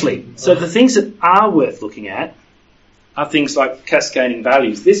 Mostly. So the things that are worth looking at are things like cascading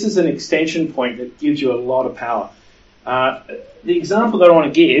values. This is an extension point that gives you a lot of power. The example that I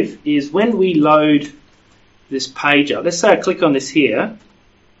want to give is when we load this page up. Let's say I click on this here.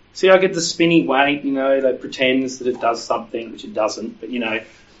 See, I get the spinny weight, you know, that pretends that it does something, which it doesn't, but, you know,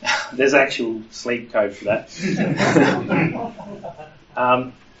 there's actual sleep code for that.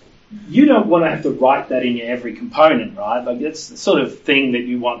 You don't want to have to write that in every component, right? Like, that's the sort of thing that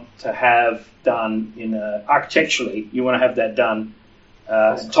you want to have done in architecturally. You want to have that done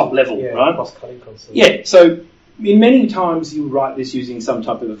top level, right? Yeah, so in many times you write this using some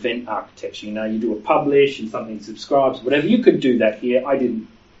type of event architecture. You know, you do a publish and something subscribes, whatever. You could do that here. I didn't.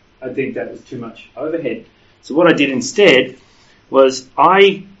 I think that was too much overhead. So what I did instead was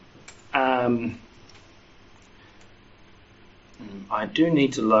I do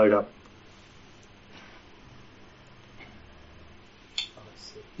need to load up.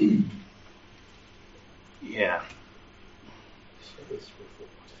 Yeah.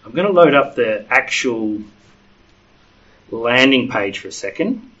 I'm going to load up the actual landing page for a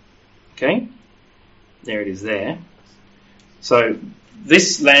second. Okay. There it is there. So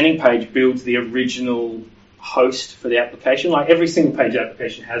this landing page builds the original host for the application. Like every single page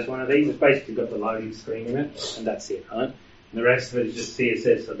application has one of these. It's basically got the loading screen in it, and that's it, right? And the rest of it is just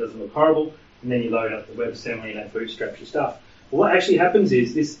CSS, so it doesn't look horrible. And then you load up the WebAssembly and that bootstraps your stuff. But what actually happens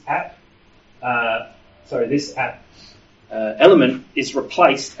is this app element is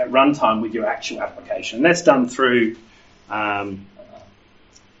replaced at runtime with your actual application. And that's done through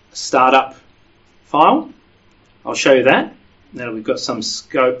startup file. I'll show you that. Now we've got some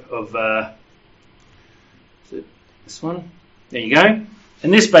scope of this one. There you go.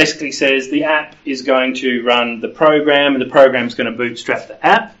 And this basically says the app is going to run the program, and the program is going to bootstrap the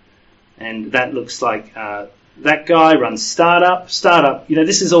app. And that looks like that guy runs startup. Startup, you know,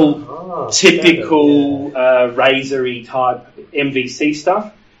 this is all typical Razor-y type MVC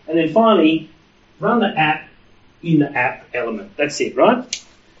stuff. And then finally, run the app in the app element. That's it, right?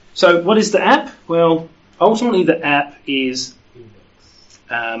 So what is the app? Well, ultimately the app is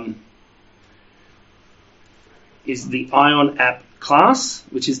is the Ion app class,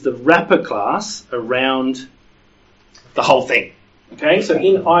 which is the wrapper class around the whole thing. Okay, so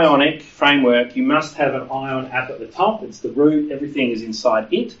in Ionic framework, you must have an Ion app at the top. It's the root. Everything is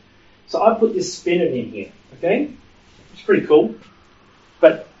inside it. So I put this spinner in here. Okay, it's pretty cool.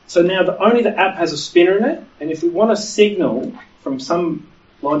 But so now only the app has a spinner in it, and if we want a signal from some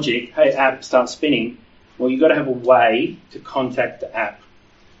logic, hey app, start spinning, well, you've got to have a way to contact the app.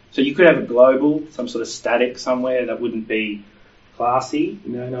 So you could have a global, some sort of static somewhere. That wouldn't be classy.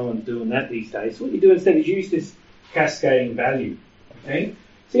 No one's doing that these days. So what you do instead is use this cascading value. Okay,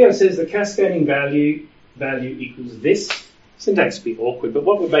 see how it says the cascading value equals this. Syntax is a bit awkward, but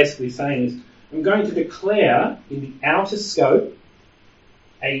what we're basically saying is I'm going to declare in the outer scope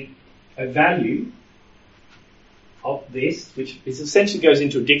a value of this, which is essentially goes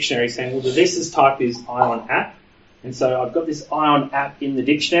into a dictionary saying, well, the this type is Ion app, and so I've got this Ion app in the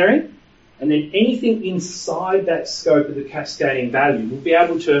dictionary, and then anything inside that scope of the cascading value, we'll be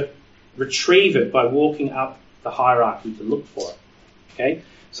able to retrieve it by walking up the hierarchy to look for it. Okay,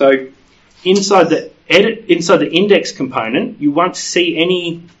 so inside the index component, you won't see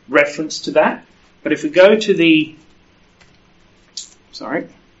any reference to that. But if we go to the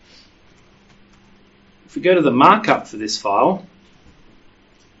markup for this file,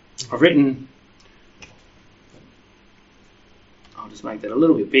 I've written. I'll just make that a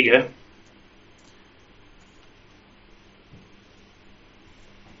little bit bigger.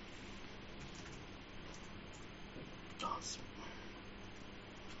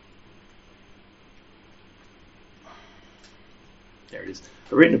 There it is.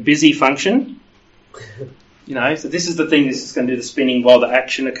 I've written a busy function. So this is the thing. This is going to do the spinning while the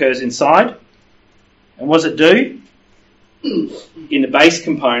action occurs inside. And what does it do? In the base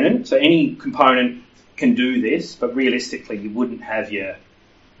component, so any component can do this, but realistically you wouldn't have your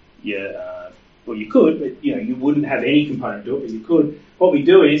well, you could, but you wouldn't have any component do it, but you could. What we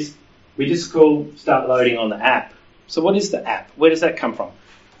do is we just call start loading on the app. So what is the app? Where does that come from?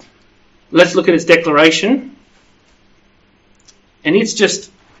 Let's look at its declaration. And it's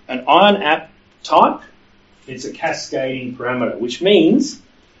just an Ion app type. It's a cascading parameter, which means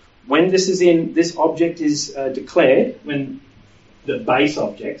when this object is declared, when the base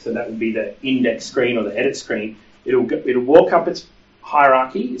object, so that would be the index screen or the edit screen, it'll walk up its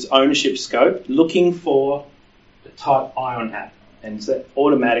hierarchy, its ownership scope, looking for the type Ion app, and so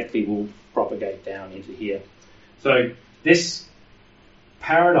automatically will propagate down into here. So this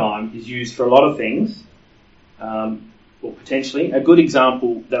paradigm is used for a lot of things. Or potentially. A good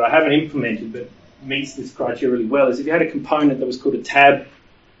example that I haven't implemented but meets this criteria really well is if you had a component that was called a tab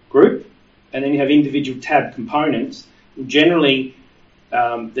group, and then you have individual tab components, generally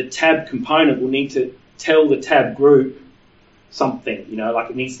the tab component will need to tell the tab group something, like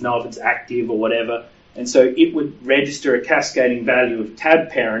it needs to know if it's active or whatever, and so it would register a cascading value of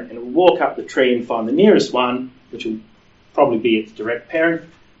tab parent, and it will walk up the tree and find the nearest one, which will probably be its direct parent,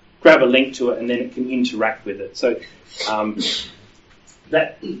 grab a link to it, and then it can interact with it. So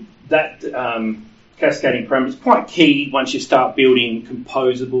that cascading parameter is quite key once you start building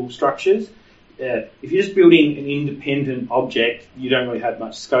composable structures. If you're just building an independent object, you don't really have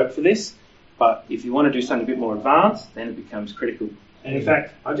much scope for this. But if you want to do something a bit more advanced, then it becomes critical. And in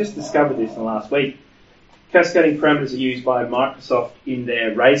fact, I just discovered this in the last week. Cascading parameters are used by Microsoft in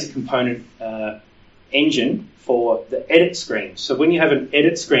their Razor component engine for the edit screen. So when you have an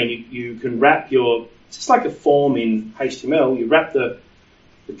edit screen, you can wrap just like a form in HTML, you wrap the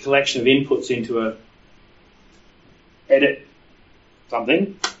collection of inputs into a edit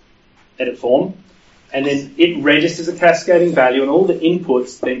form, and then it registers a cascading value, and all the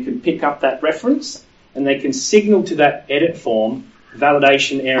inputs then can pick up that reference, and they can signal to that edit form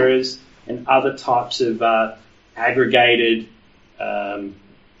validation errors and other types of aggregated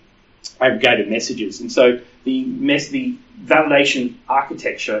messages. And so the validation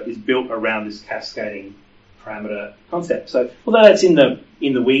architecture is built around this cascading parameter concept. So although that's in the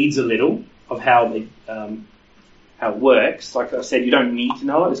weeds a little of how it works, like I said, you don't need to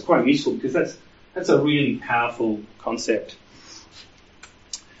know it. It's quite useful because that's a really powerful concept.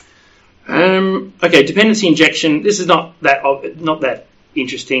 Okay, dependency injection. This is not that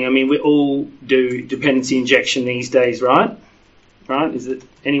interesting. I mean, we all do dependency injection these days, right? Right? Is it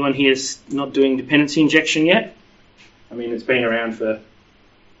anyone here not doing dependency injection yet? I mean, it's been around for at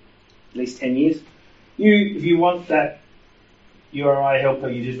least 10 years. If you want that URI helper,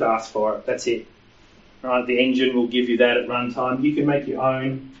 you just ask for it. That's it. Right? The engine will give you that at runtime. You can make your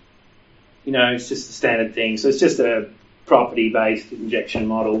own. It's just a standard thing. So it's just a property-based injection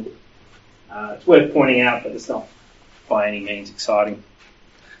model. It's worth pointing out, but it's not by any means exciting.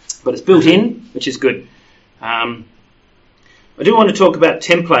 But it's built in, which is good. I do want to talk about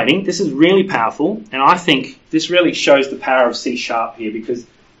templating. This is really powerful, and I think this really shows the power of C# here, because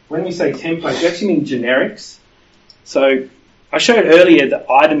when we say template, we actually mean generics. So I showed earlier the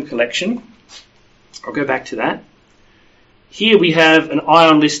item collection. I'll go back to that. Here we have an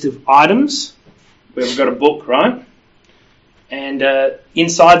ion list of items, where we've got a book, right? And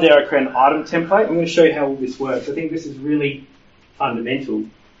inside there I create an item template. I'm going to show you how all this works. I think this is really fundamental.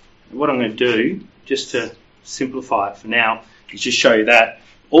 And what I'm going to do, just to simplify it for now, is just show you that.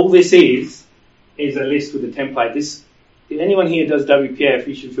 All this is a list with a template. If anyone here does WPF,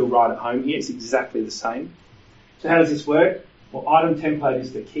 you should feel right at home here. It's exactly the same. So how does this work? Well, item template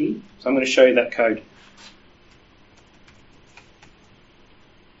is the key. So I'm going to show you that code.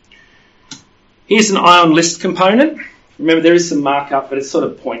 Here's an ion list component. Remember, there is some markup, but it's sort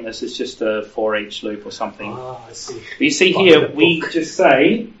of pointless. It's just a for each loop or something. Ah, I see. But you see here, we just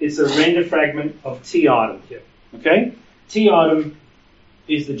say it's a render fragment of T item. Yep. Okay? T item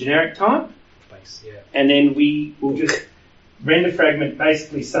is the generic type. Base, yeah. And then we will just render fragment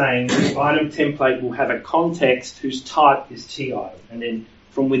basically saying the item template will have a context whose type is T item. And then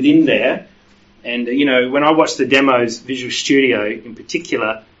from within there, and when I watch the demos, Visual Studio in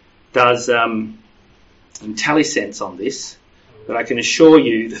particular does IntelliSense on this, but I can assure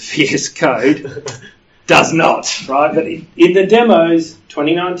you the VS Code does not, right? But in the demos,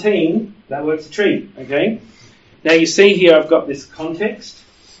 2019, that works a treat, okay? Now you see here I've got this context.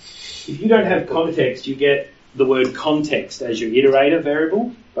 If you don't have context, you get the word context as your iterator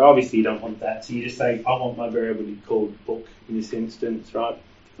variable, but obviously you don't want that, so you just say, I want my variable to be called book in this instance, right?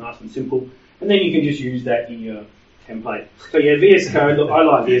 Nice and simple. And then you can just use that in your template. So yeah, VS Code, look, I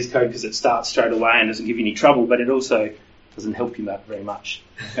like VS Code because it starts straight away and doesn't give you any trouble, but it also doesn't help you very much,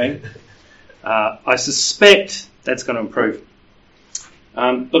 okay? I suspect that's going to improve.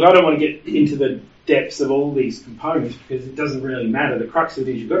 Look, I don't want to get into the depths of all these components because it doesn't really matter. The crux of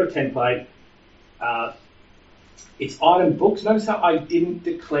it is you've got a template. It's item books. Notice how I didn't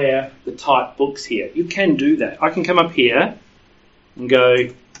declare the type books here. You can do that. I can come up here and go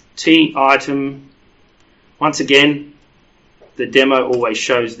T item. Once again, the demo always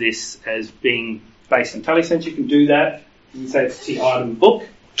shows this as being based on IntelliSense. You can do that. You can say it's T item book.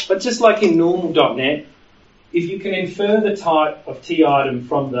 But just like in normal .NET, if you can infer the type of T item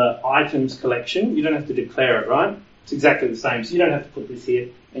from the items collection, you don't have to declare it, right? It's exactly the same. So you don't have to put this here,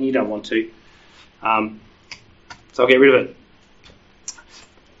 and you don't want to. So I'll get rid of it.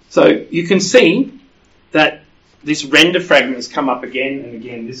 So you can see that this render fragment has come up again and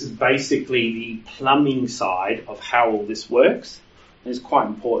again. This is basically the plumbing side of how all this works. And it's quite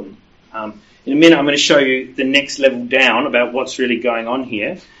important. In a minute, I'm going to show you the next level down about what's really going on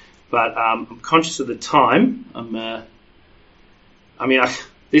here. But I'm conscious of the time.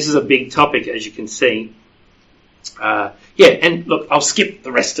 This is a big topic, as you can see. And look, I'll skip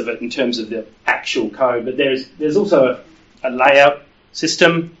the rest of it in terms of the actual code. But there's also a layout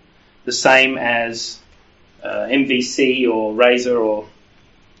system, the same as MVC or Razor or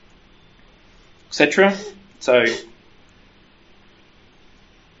etc. So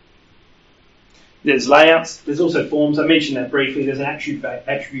there's layouts. There's also forms. I mentioned that briefly. There's an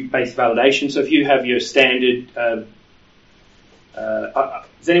attribute-based validation. So if you have your standard...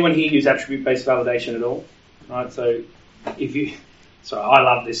 does anyone here use attribute-based validation at all? Right. So if you... Sorry, I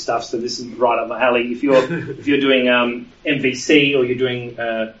love this stuff, so this is right up my alley. If you're doing MVC or you're doing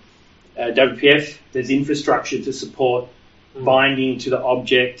WPF, there's infrastructure to support binding to the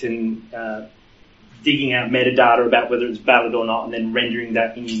object and digging out metadata about whether it's valid or not, and then rendering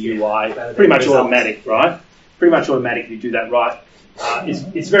that in your UI. Pretty much automatic, right? Pretty much automatic. You do that right.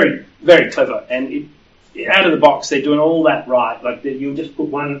 It's very, very clever, and out of the box they're doing all that right. Like you'll just put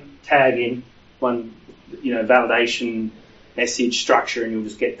one tag in, one validation message structure, and you'll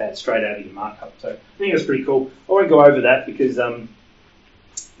just get that straight out of your markup. So I think that's pretty cool. I won't go over that because we're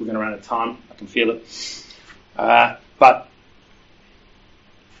going to run out of time. I can feel it. But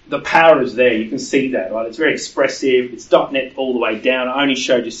the power is there. You can see that, right? It's very expressive. It's .NET all the way down. I only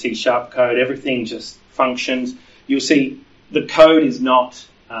showed you C# code. Everything just functions. You'll see the code is not...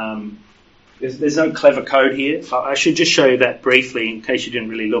 there's no clever code here. I should just show you that briefly in case you didn't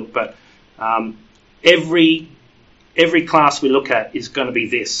really look. But every class we look at is going to be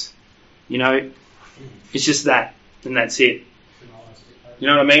this. It's just that, and that's it. You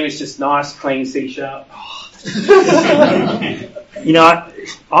know what I mean? It's just nice, clean C#. I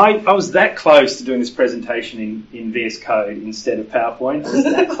was that close to doing this presentation in VS Code instead of PowerPoint. I was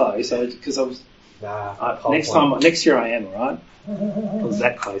that close because I was. Next year I am, all right? I was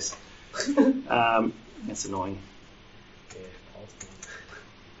that close. That's annoying.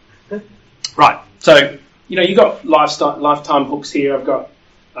 Right. So you've got lifetime hooks here. I've got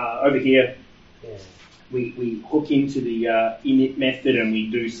over here. Yeah. We hook into the init method and we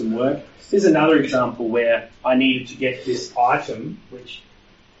do some work. Here's another example where I needed to get this item,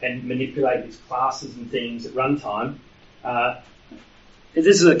 and manipulate its classes and things at runtime.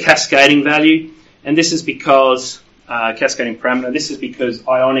 This is a cascading value, and this is because cascading parameter. This is because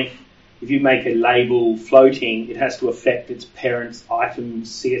Ionic, if you make a label floating, it has to affect its parent's item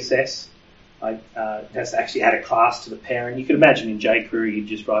CSS. It has to actually add a class to the parent. You could imagine in jQuery you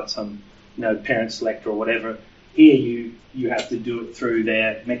just write some parent selector or whatever. Here you have to do it through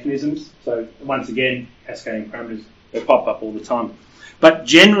their mechanisms. So once again, cascading parameters, they pop up all the time. But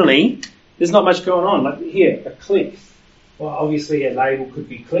generally, there's not much going on. Like here, a click. Well, obviously a label could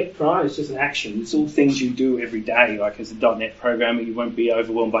be clicked, right? It's just an action. It's all things you do every day. Like as a .NET programmer, you won't be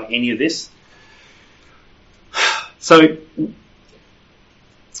overwhelmed by any of this. So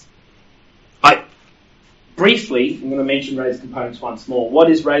briefly, I'm going to mention Raise Components once more.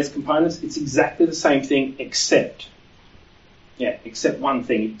 What is Raise Components? It's exactly the same thing except one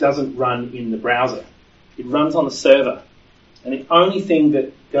thing. It doesn't run in the browser. It runs on the server. And the only thing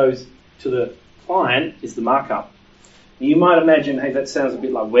that goes to the client is the markup. Now you might imagine, hey, that sounds a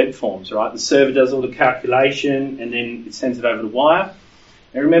bit like web forms, right? The server does all the calculation and then it sends it over the wire.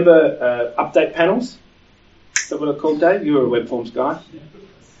 And remember update panels? Is that what they're called, Dave? You were a web forms guy.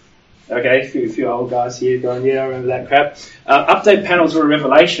 Okay, a few old guys here going, yeah, I remember that crap. Update panels were a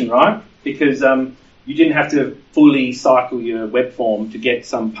revelation, right? Because you didn't have to fully cycle your web form to get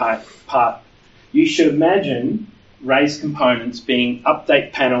some part. You should imagine Raise Components being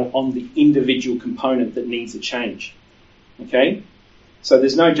update panel on the individual component that needs a change. Okay? So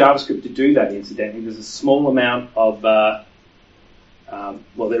there's no JavaScript to do that, incidentally. There's a small amount of, there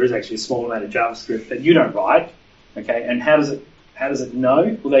is actually a small amount of JavaScript that you don't write. Okay? And how does it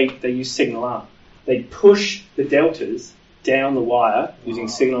know? Well, they use SignalR. They push the deltas down the wire using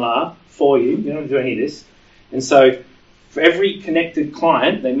SignalR for you. You don't have to do any of this. And so for every connected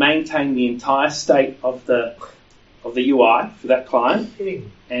client, they maintain the entire state of the UI for that client.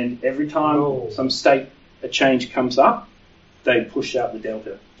 And every time some state a change comes up, they push out the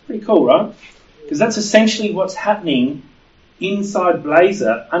delta. It's pretty cool, right? Because that's essentially what's happening inside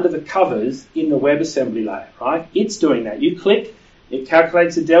Blazor under the covers in the WebAssembly layer, right? It's doing that. You click, it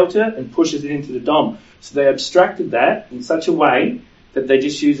calculates the delta and pushes it into the DOM. So they abstracted that in such a way that they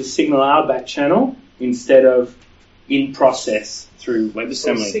just use a SignalR back channel instead of in process through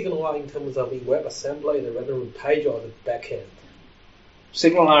WebAssembly. So SignalR in terms of in WebAssembly, the rendering page or the backend?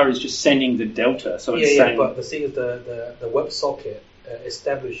 SignalR is just sending the delta. So it's saying, but the thing is the WebSocket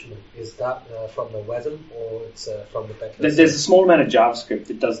establishment, is that from the WASM or it's from the backend? There's a small amount of JavaScript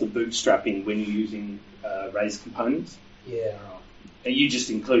that does the bootstrapping when you're using Raise Components. Yeah, right. And you just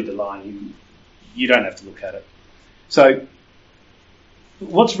include the line. You don't have to look at it. So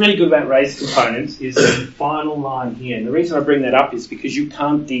what's really good about Raise Components is the final line here. And the reason I bring that up is because you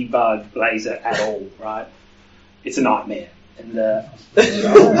can't debug Blazor at all, right? It's a nightmare. And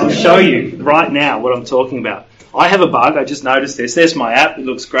I'll show you right now what I'm talking about. I have a bug. I just noticed this. There's my app. It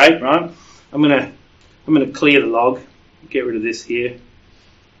looks great, right? I'm gonna clear the log. Get rid of this here.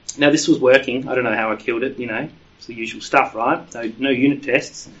 Now this was working. I don't know how I killed it. It's the usual stuff, right? No unit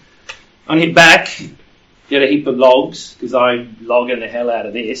tests. I hit back. Get a heap of logs because I logging the hell out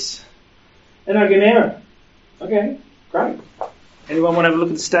of this, and I get an error. Okay, great. Anyone want to have a look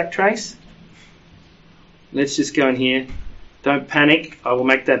at the stack trace? Let's just go in here. Don't panic. I will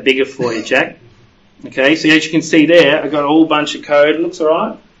make that bigger for you, Jack. Okay, so as you can see there, I've got a whole bunch of code. It looks all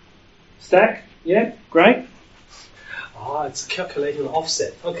right. Stack, yeah, great. Oh, it's calculating the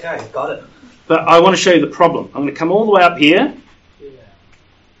offset. Okay, got it. But I want to show you the problem. I'm going to come all the way up here,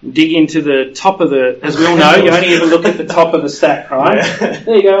 dig into the top of the, as we all know, you only ever look at the top of the stack, right? Yeah.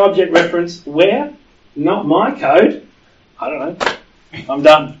 There you go, object reference. Where? Not my code. I don't know. I'm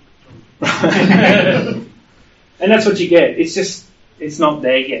done. And that's what you get. It's not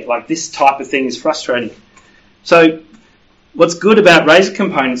there yet. Like this type of thing is frustrating. So what's good about Raise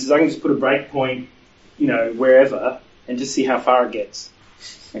Components is I can just put a breakpoint, wherever and just see how far it gets.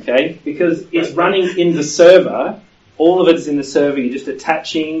 Okay? Because it's running in the server. All of it's in the server. You're just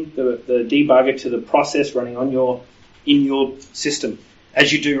attaching the debugger to the process running in your system,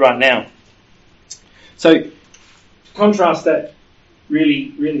 as you do right now. So to contrast that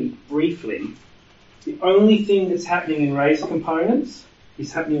really, really briefly, the only thing that's happening in Raise Components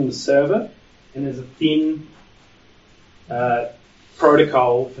is happening on the server, and there's a thin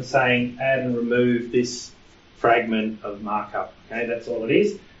protocol for saying add and remove this fragment of markup. Okay, that's all it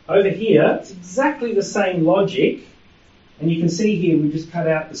is. Over here, it's exactly the same logic, and you can see here we just cut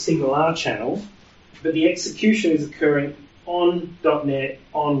out the SignalR channel, but the execution is occurring on .NET,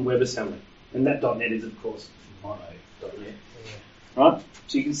 on WebAssembly. And that .NET is, of course, Mono.NET. Right?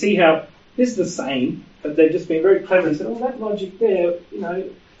 So you can see how this is the same, but they've just been very clever and said, oh, that logic there,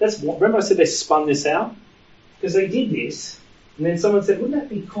 that's what. Remember I said they spun this out? Because they did this, and then someone said, wouldn't that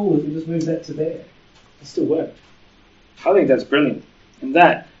be cool if we just moved that to there? It still worked. I think that's brilliant. And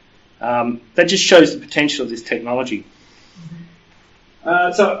that just shows the potential of this technology.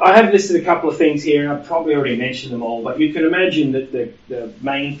 So I have listed a couple of things here, and I've probably already mentioned them all, but you can imagine that the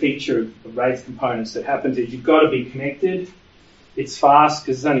main feature of RAID components that happens is you've got to be connected. It's fast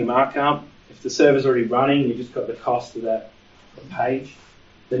because it's only markup. If the server's already running, you've just got the cost of that page.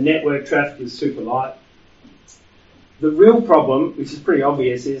 The network traffic is super light. The real problem, which is pretty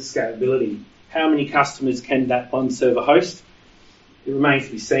obvious, is scalability. How many customers can that one server host? It remains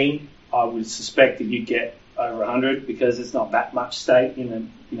to be seen. I would suspect that you'd get over 100 because it's not that much state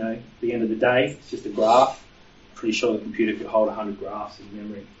in the end of the day. It's just a graph. Pretty sure the computer could hold 100 graphs in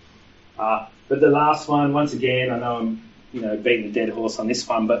memory. But the last one, once again, I know I'm beating a dead horse on this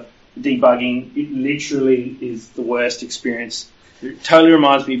one, but debugging, it literally is the worst experience. It totally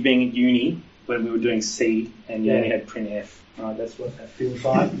reminds me of being at uni when we were doing C and you only had printf. Right, that's what that feels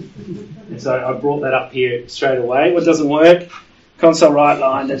like. And so I brought that up here straight away. What doesn't work? Console write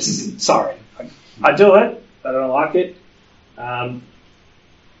line. Sorry. I do it, but I don't like it.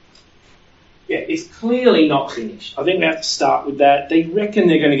 It's clearly not finished. I think we have to start with that. They reckon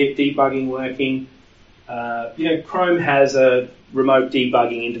they're going to get debugging working. Chrome has a remote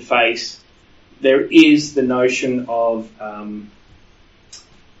debugging interface. There is the notion of I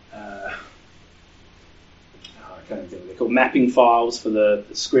can't think they're called mapping files for the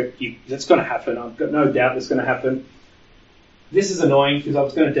script. That's going to happen. I've got no doubt that's going to happen. This is annoying because I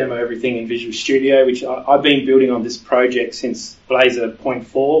was going to demo everything in Visual Studio, which I've been building on this project since Blazor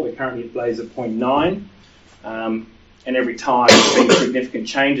 0.4. We're currently at Blazor 0.9. And every time there's been significant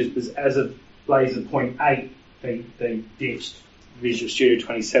changes because as of Blazor 0.8, they ditched Visual Studio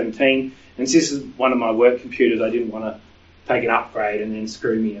 2017. And since this is one of my work computers, I didn't want to take an upgrade and then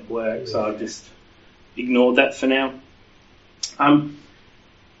screw me at work, so I've just ignored that for now. I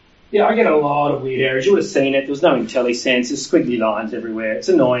get a lot of weird errors. You would have seen it. There was no IntelliSense. There's squiggly lines everywhere. It's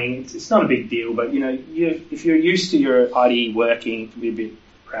annoying. It's not a big deal, but if you're used to your IDE working, it can be a bit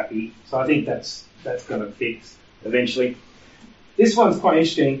crappy. So I think that's going to fix eventually. This one's quite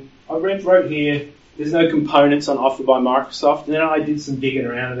interesting. I wrote here, there's no components on offer by Microsoft, and then I did some digging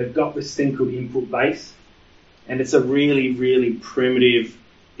around, and they've got this thing called input base, and it's a really, really primitive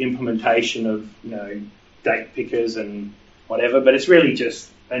implementation of date pickers and whatever, but it's really just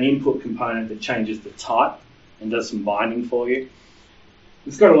an input component that changes the type and does some binding for you.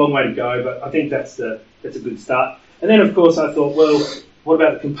 It's got a long way to go, but I think that's a good start. And then, of course, I thought, well, what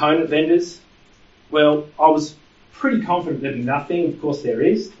about the component vendors? Well, I was pretty confident there'd be nothing. Of course, there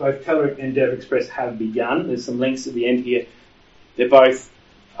is. Both Telerik and DevExpress have begun. There's some links at the end here. They're both,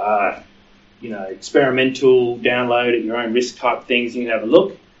 experimental, download at your own risk type things. You can have a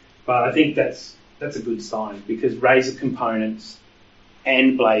look. But I think that's a good sign because Razor components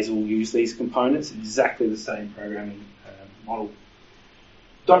and Blazor will use these components, exactly the same programming model.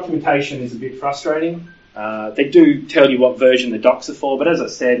 Documentation is a bit frustrating. They do tell you what version the docs are for, but as I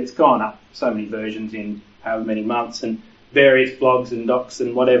said, it's gone up so many versions in however many months, and various blogs and docs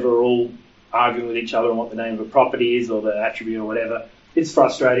and whatever are all arguing with each other on what the name of a property is or the attribute or whatever. It's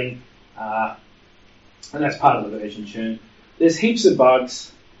frustrating, and that's part of the version churn. There's heaps of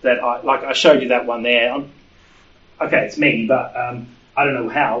bugs that I showed you that one there. Okay, it's me, but I don't know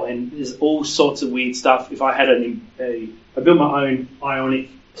how, and there's all sorts of weird stuff. If I had I built my own Ionic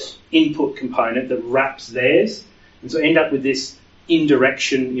input component that wraps theirs, and so I end up with this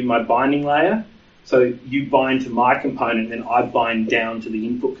indirection in my binding layer. So you bind to my component, then I bind down to the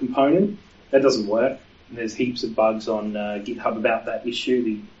input component. That doesn't work. And there's heaps of bugs on GitHub about that issue,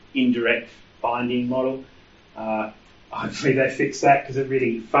 the indirect binding model. Hopefully they fix that because it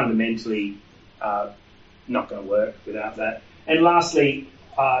really fundamentally not going to work without that. And lastly,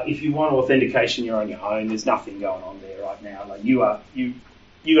 if you want authentication, you're on your own. There's nothing going on there right now. Like you got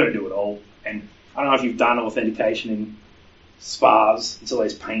to do it all. And I don't know if you've done authentication in spas. It's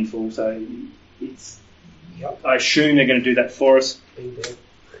always painful. So I assume they're going to do that for us.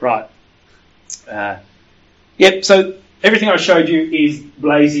 Right. So everything I showed you is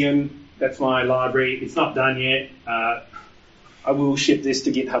Blazium. That's my library. It's not done yet. I will ship this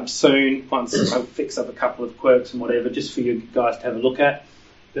to GitHub soon once I fix up a couple of quirks and whatever, just for you guys to have a look at.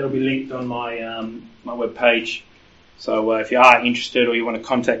 That'll be linked on my my webpage. So if you are interested or you want to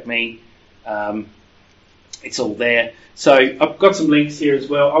contact me, it's all there. So I've got some links here as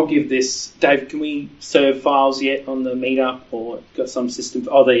well. I'll give this, Dave, can we serve files yet on the Meetup, or got some system?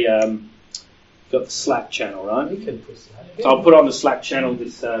 Oh, got the Slack channel, right? You can put Slack. So I'll put on the Slack channel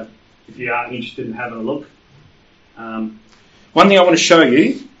this, if you are interested in having a look. One thing I want to show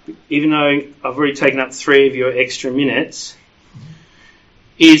you, even though I've already taken up 3 of your extra minutes,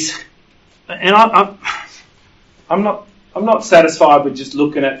 is, and I'm not satisfied with just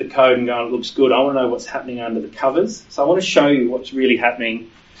looking at the code and going, it looks good. I want to know what's happening under the covers. So I want to show you what's really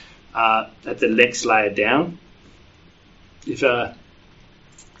happening at the next layer down.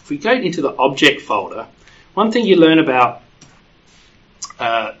 If we go into the object folder, one thing you learn about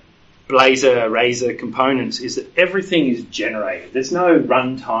Blazor, Razor components is that everything is generated. There's no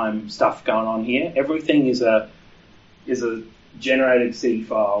runtime stuff going on here. Everything is a generated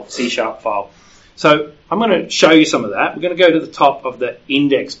C sharp file. So I'm going to show you some of that. We're going to go to the top of the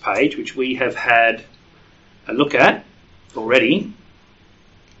index page, which we have had a look at already.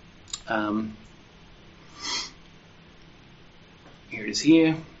 Here it is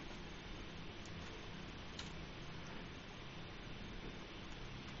here.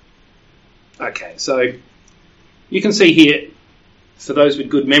 Okay, so you can see here, for those with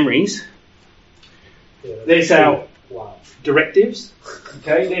good memories, there's our directives.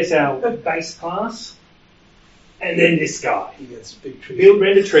 Okay, there's our base class, and then this guy. Build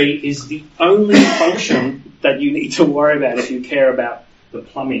render tree is the only function that you need to worry about if you care about the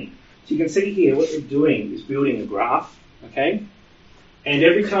plumbing. So you can see here what they're doing is building a graph. Okay, and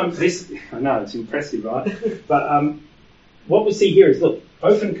every time this, I know it's impressive, right? But what we see here is, look,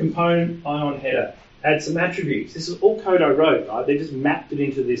 open component, ion header, add some attributes. This is all code I wrote, right? They just mapped it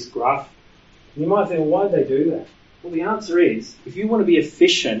into this graph. And you might think, well, why did they do that? Well, the answer is, if you want to be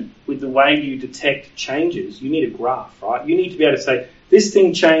efficient with the way you detect changes, you need a graph, right? You need to be able to say, this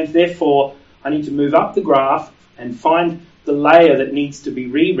thing changed, therefore I need to move up the graph and find the layer that needs to be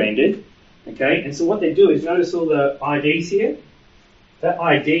re-rendered, okay? And so what they do is, notice all the IDs here? That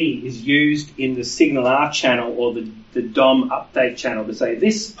ID is used in the SignalR channel or the DOM update channel to say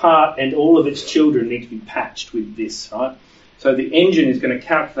this part and all of its children need to be patched with this, right? So the engine is going to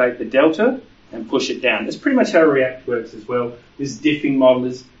calculate the delta and push it down. That's pretty much how React works as well. This diffing model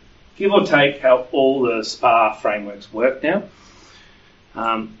is, give or take, how all the SPA frameworks work now.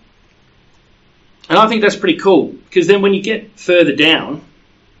 And I think that's pretty cool, because then when you get further down,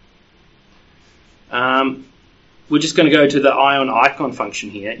 we're just going to go to the ion icon function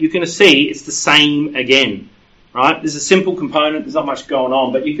here. You're going to see it's the same again, right? There's a simple component, there's not much going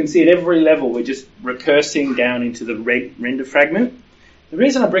on, but you can see at every level we're just recursing down into the render fragment. The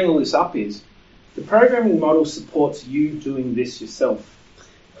reason I bring all this up is the programming model supports you doing this yourself.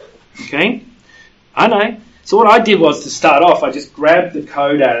 Okay? I know. So what I did was, to start off, I just grabbed the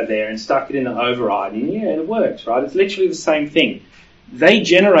code out of there and stuck it in the override, and yeah, it works, right? It's literally the same thing. They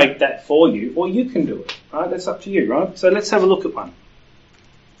generate that for you, or you can do it, right? That's up to you, right? So let's have a look at one.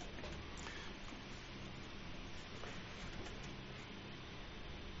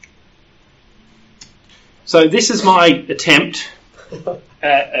 So this is my attempt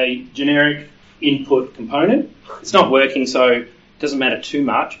at a generic input component. It's not working, so it doesn't matter too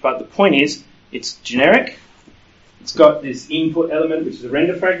much, but the point is, it's generic. It's got this input element, which is a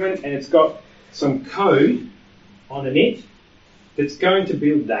render fragment, and it's got some code on it that's going to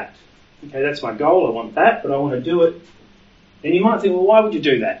build that. Okay, that's my goal. I want that, but I want to do it. And you might think, well, why would you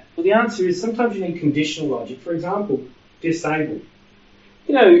do that? Well, the answer is sometimes you need conditional logic. For example, disable.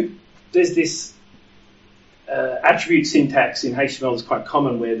 You know, there's this attribute syntax in HTML is quite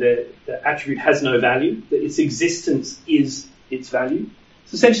common, where the attribute has no value, that its existence is its value.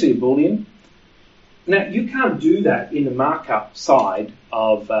 It's essentially a Boolean. Now, you can't do that in the markup side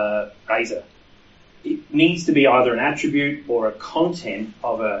of Razor. It needs to be either an attribute or a content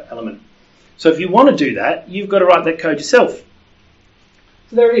of an element. So if you want to do that, you've got to write that code yourself.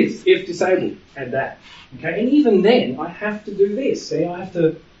 So there it is, if disabled, add that. Okay, and even then, I have to do this. See, I have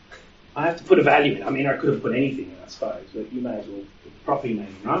to put a value in. I mean, I could have put anything in, I suppose, but you may as well put property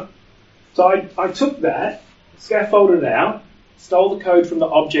name, right? So I took that, scaffolded it out, stole the code from the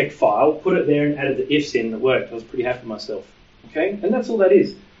object file, put it there and added the ifs in, and it worked. I was pretty happy with myself. Okay, and that's all that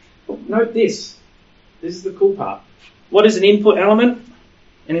is. But note this. This is the cool part. What is an input element?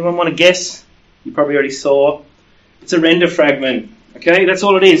 Anyone want to guess? You probably already saw. It's a render fragment. Okay, that's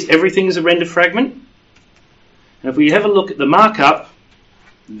all it is. Everything is a render fragment. And if we have a look at the markup,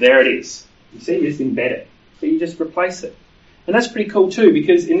 there it is. You see, it's embedded. So you just replace it. And that's pretty cool too,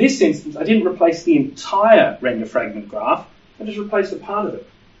 because in this instance, I didn't replace the entire render fragment graph. I just replaced a part of it.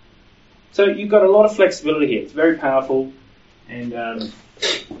 So you've got a lot of flexibility here. It's very powerful. And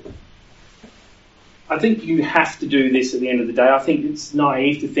I think you have to do this at the end of the day. I think it's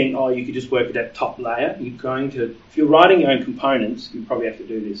naive to think, oh, you could just work at that top layer. If you're writing your own components, you probably have to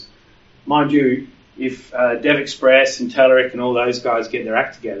do this. Mind you, if DevExpress and Telerik and all those guys get their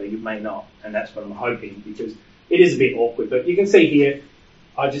act together, you may not. And that's what I'm hoping, because it is a bit awkward. But you can see here,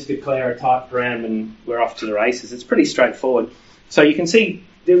 I just declare a type param and we're off to the races. It's pretty straightforward. So you can see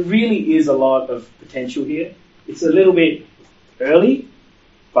there really is a lot of potential here. It's a little bit early,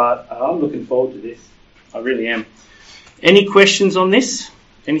 but I'm looking forward to this. I really am. Any questions on this?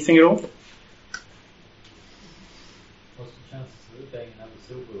 Anything at all? What's the chances of it being another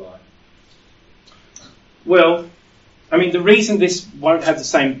Silverlight? Well, I mean, the reason this won't have the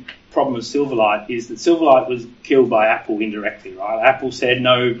same problem as Silverlight is that Silverlight was killed by Apple indirectly, right? Apple said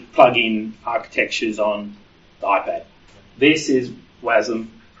no plug-in architectures on the iPad. This is WASM.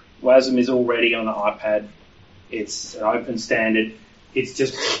 WASM is already on the iPad. It's an open standard. It's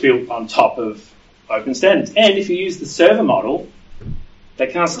just built on top of open standards. And if you use the server model, they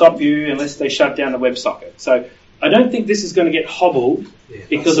can't stop you unless they shut down the WebSocket. So I don't think this is going to get hobbled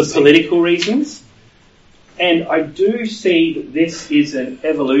because of political reasons. And I do see that this is an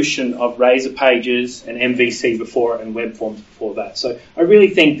evolution of Razor Pages and MVC before it and Web Forms before that. So I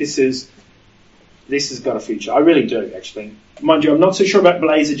really think this has got a future. I really do, actually. Mind you, I'm not so sure about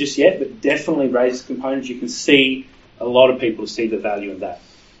Blazor just yet, but definitely Razor components. You can see a lot of people see the value in that.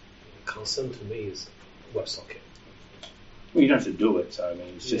 Concern to me is WebSocket. Well, you don't have to do it, so I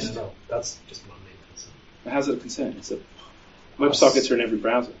mean, it's just... No, that's just my main concern. How's it a concern? WebSockets are in every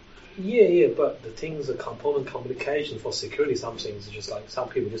browser. Yeah, but the things, the component communication for security, some things are just like some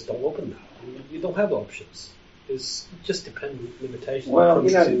people just don't open that. You don't have options. It's just dependent limitations. Well,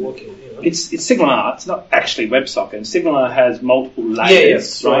 it's SignalR. It's not actually WebSocket. And SignalR has multiple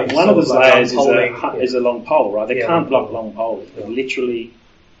layers, right? One of those layers is a long pole, right? They can't block long poles. But literally,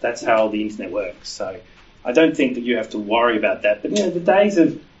 that's how the internet works. So I don't think that you have to worry about that. But the days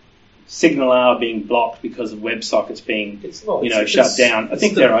of SignalR being blocked because of WebSockets being shut down, I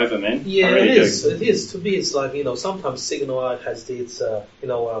think they're over, man. Yeah, I really it is. do. It is. To me, it's like sometimes SignalR has its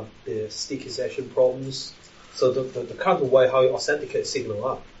the sticky session problems. So the current way how you authenticate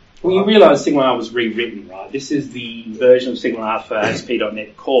SignalR. Well, you realise SignalR was rewritten, right? This is the version of SignalR for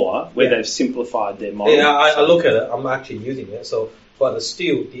ASP.NET Core where they've simplified their model. Yeah, I look at it. I'm actually using it. So, but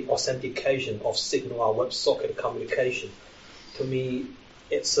still, the authentication of SignalR WebSocket communication, to me,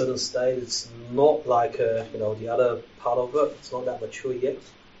 at certain stage, it's not like the other part of it. It's not that mature yet.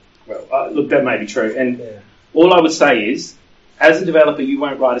 Well, look, that may be true. And all I would say is, as a developer, you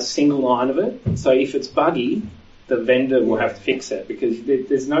won't write a single line of it. So if it's buggy, the vendor will have to fix it because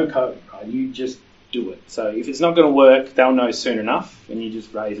there's no code, right? You just do it. So if it's not going to work, they'll know soon enough, and you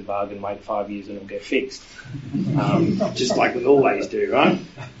just raise a bug and wait 5 years and it'll get fixed. Just like we always do, right?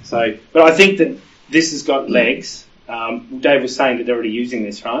 So, but I think that this has got legs. Dave was saying that they're already using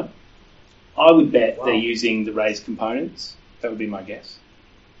this, right? I would bet they're using the Raise components. That would be my guess.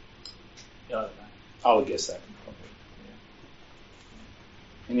 Yeah, I would guess that.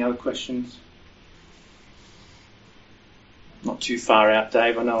 Any other questions? Not too far out,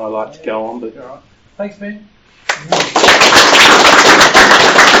 Dave. I know I like to go on, but... All right. Thanks, man.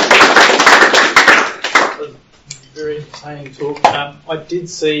 Very entertaining talk. I did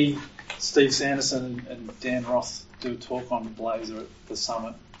see Steve Sanderson and Dan Roth do a talk on Blazor at the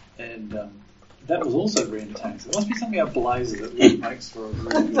summit, and that was also very entertaining. So there must be something about Blazor that really makes for a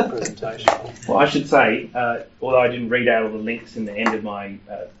really good presentation. Well, I should say, although I didn't read out all the links in the end of my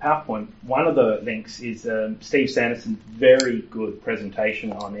PowerPoint, one of the links is Steve Sanderson's very good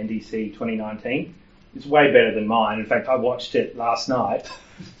presentation on NDC 2019. It's way better than mine. In fact, I watched it last night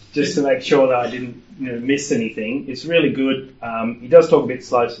just to make sure that I didn't miss anything. It's really good. He does talk a bit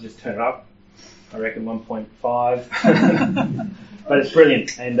slow, so just turn it up. I reckon 1.5. But it's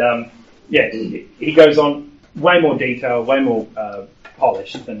brilliant. And he goes on way more detail, way more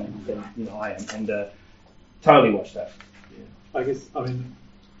polished than I am. And totally watch that. Yeah. I guess,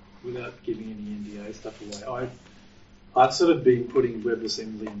 without giving any NDA stuff away, I've sort of been putting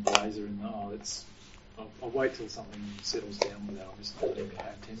WebAssembly and Blazor in I'll wait till something settles down with that. I'm just not going to pay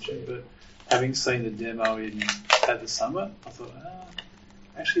attention. But having seen the demo at the summit, I thought,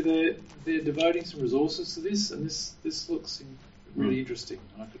 actually they're devoting some resources to this, and this looks really interesting.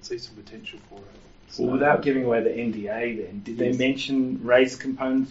 I could see some potential for it. So, well, without giving away the NDA, then did they mention Raise components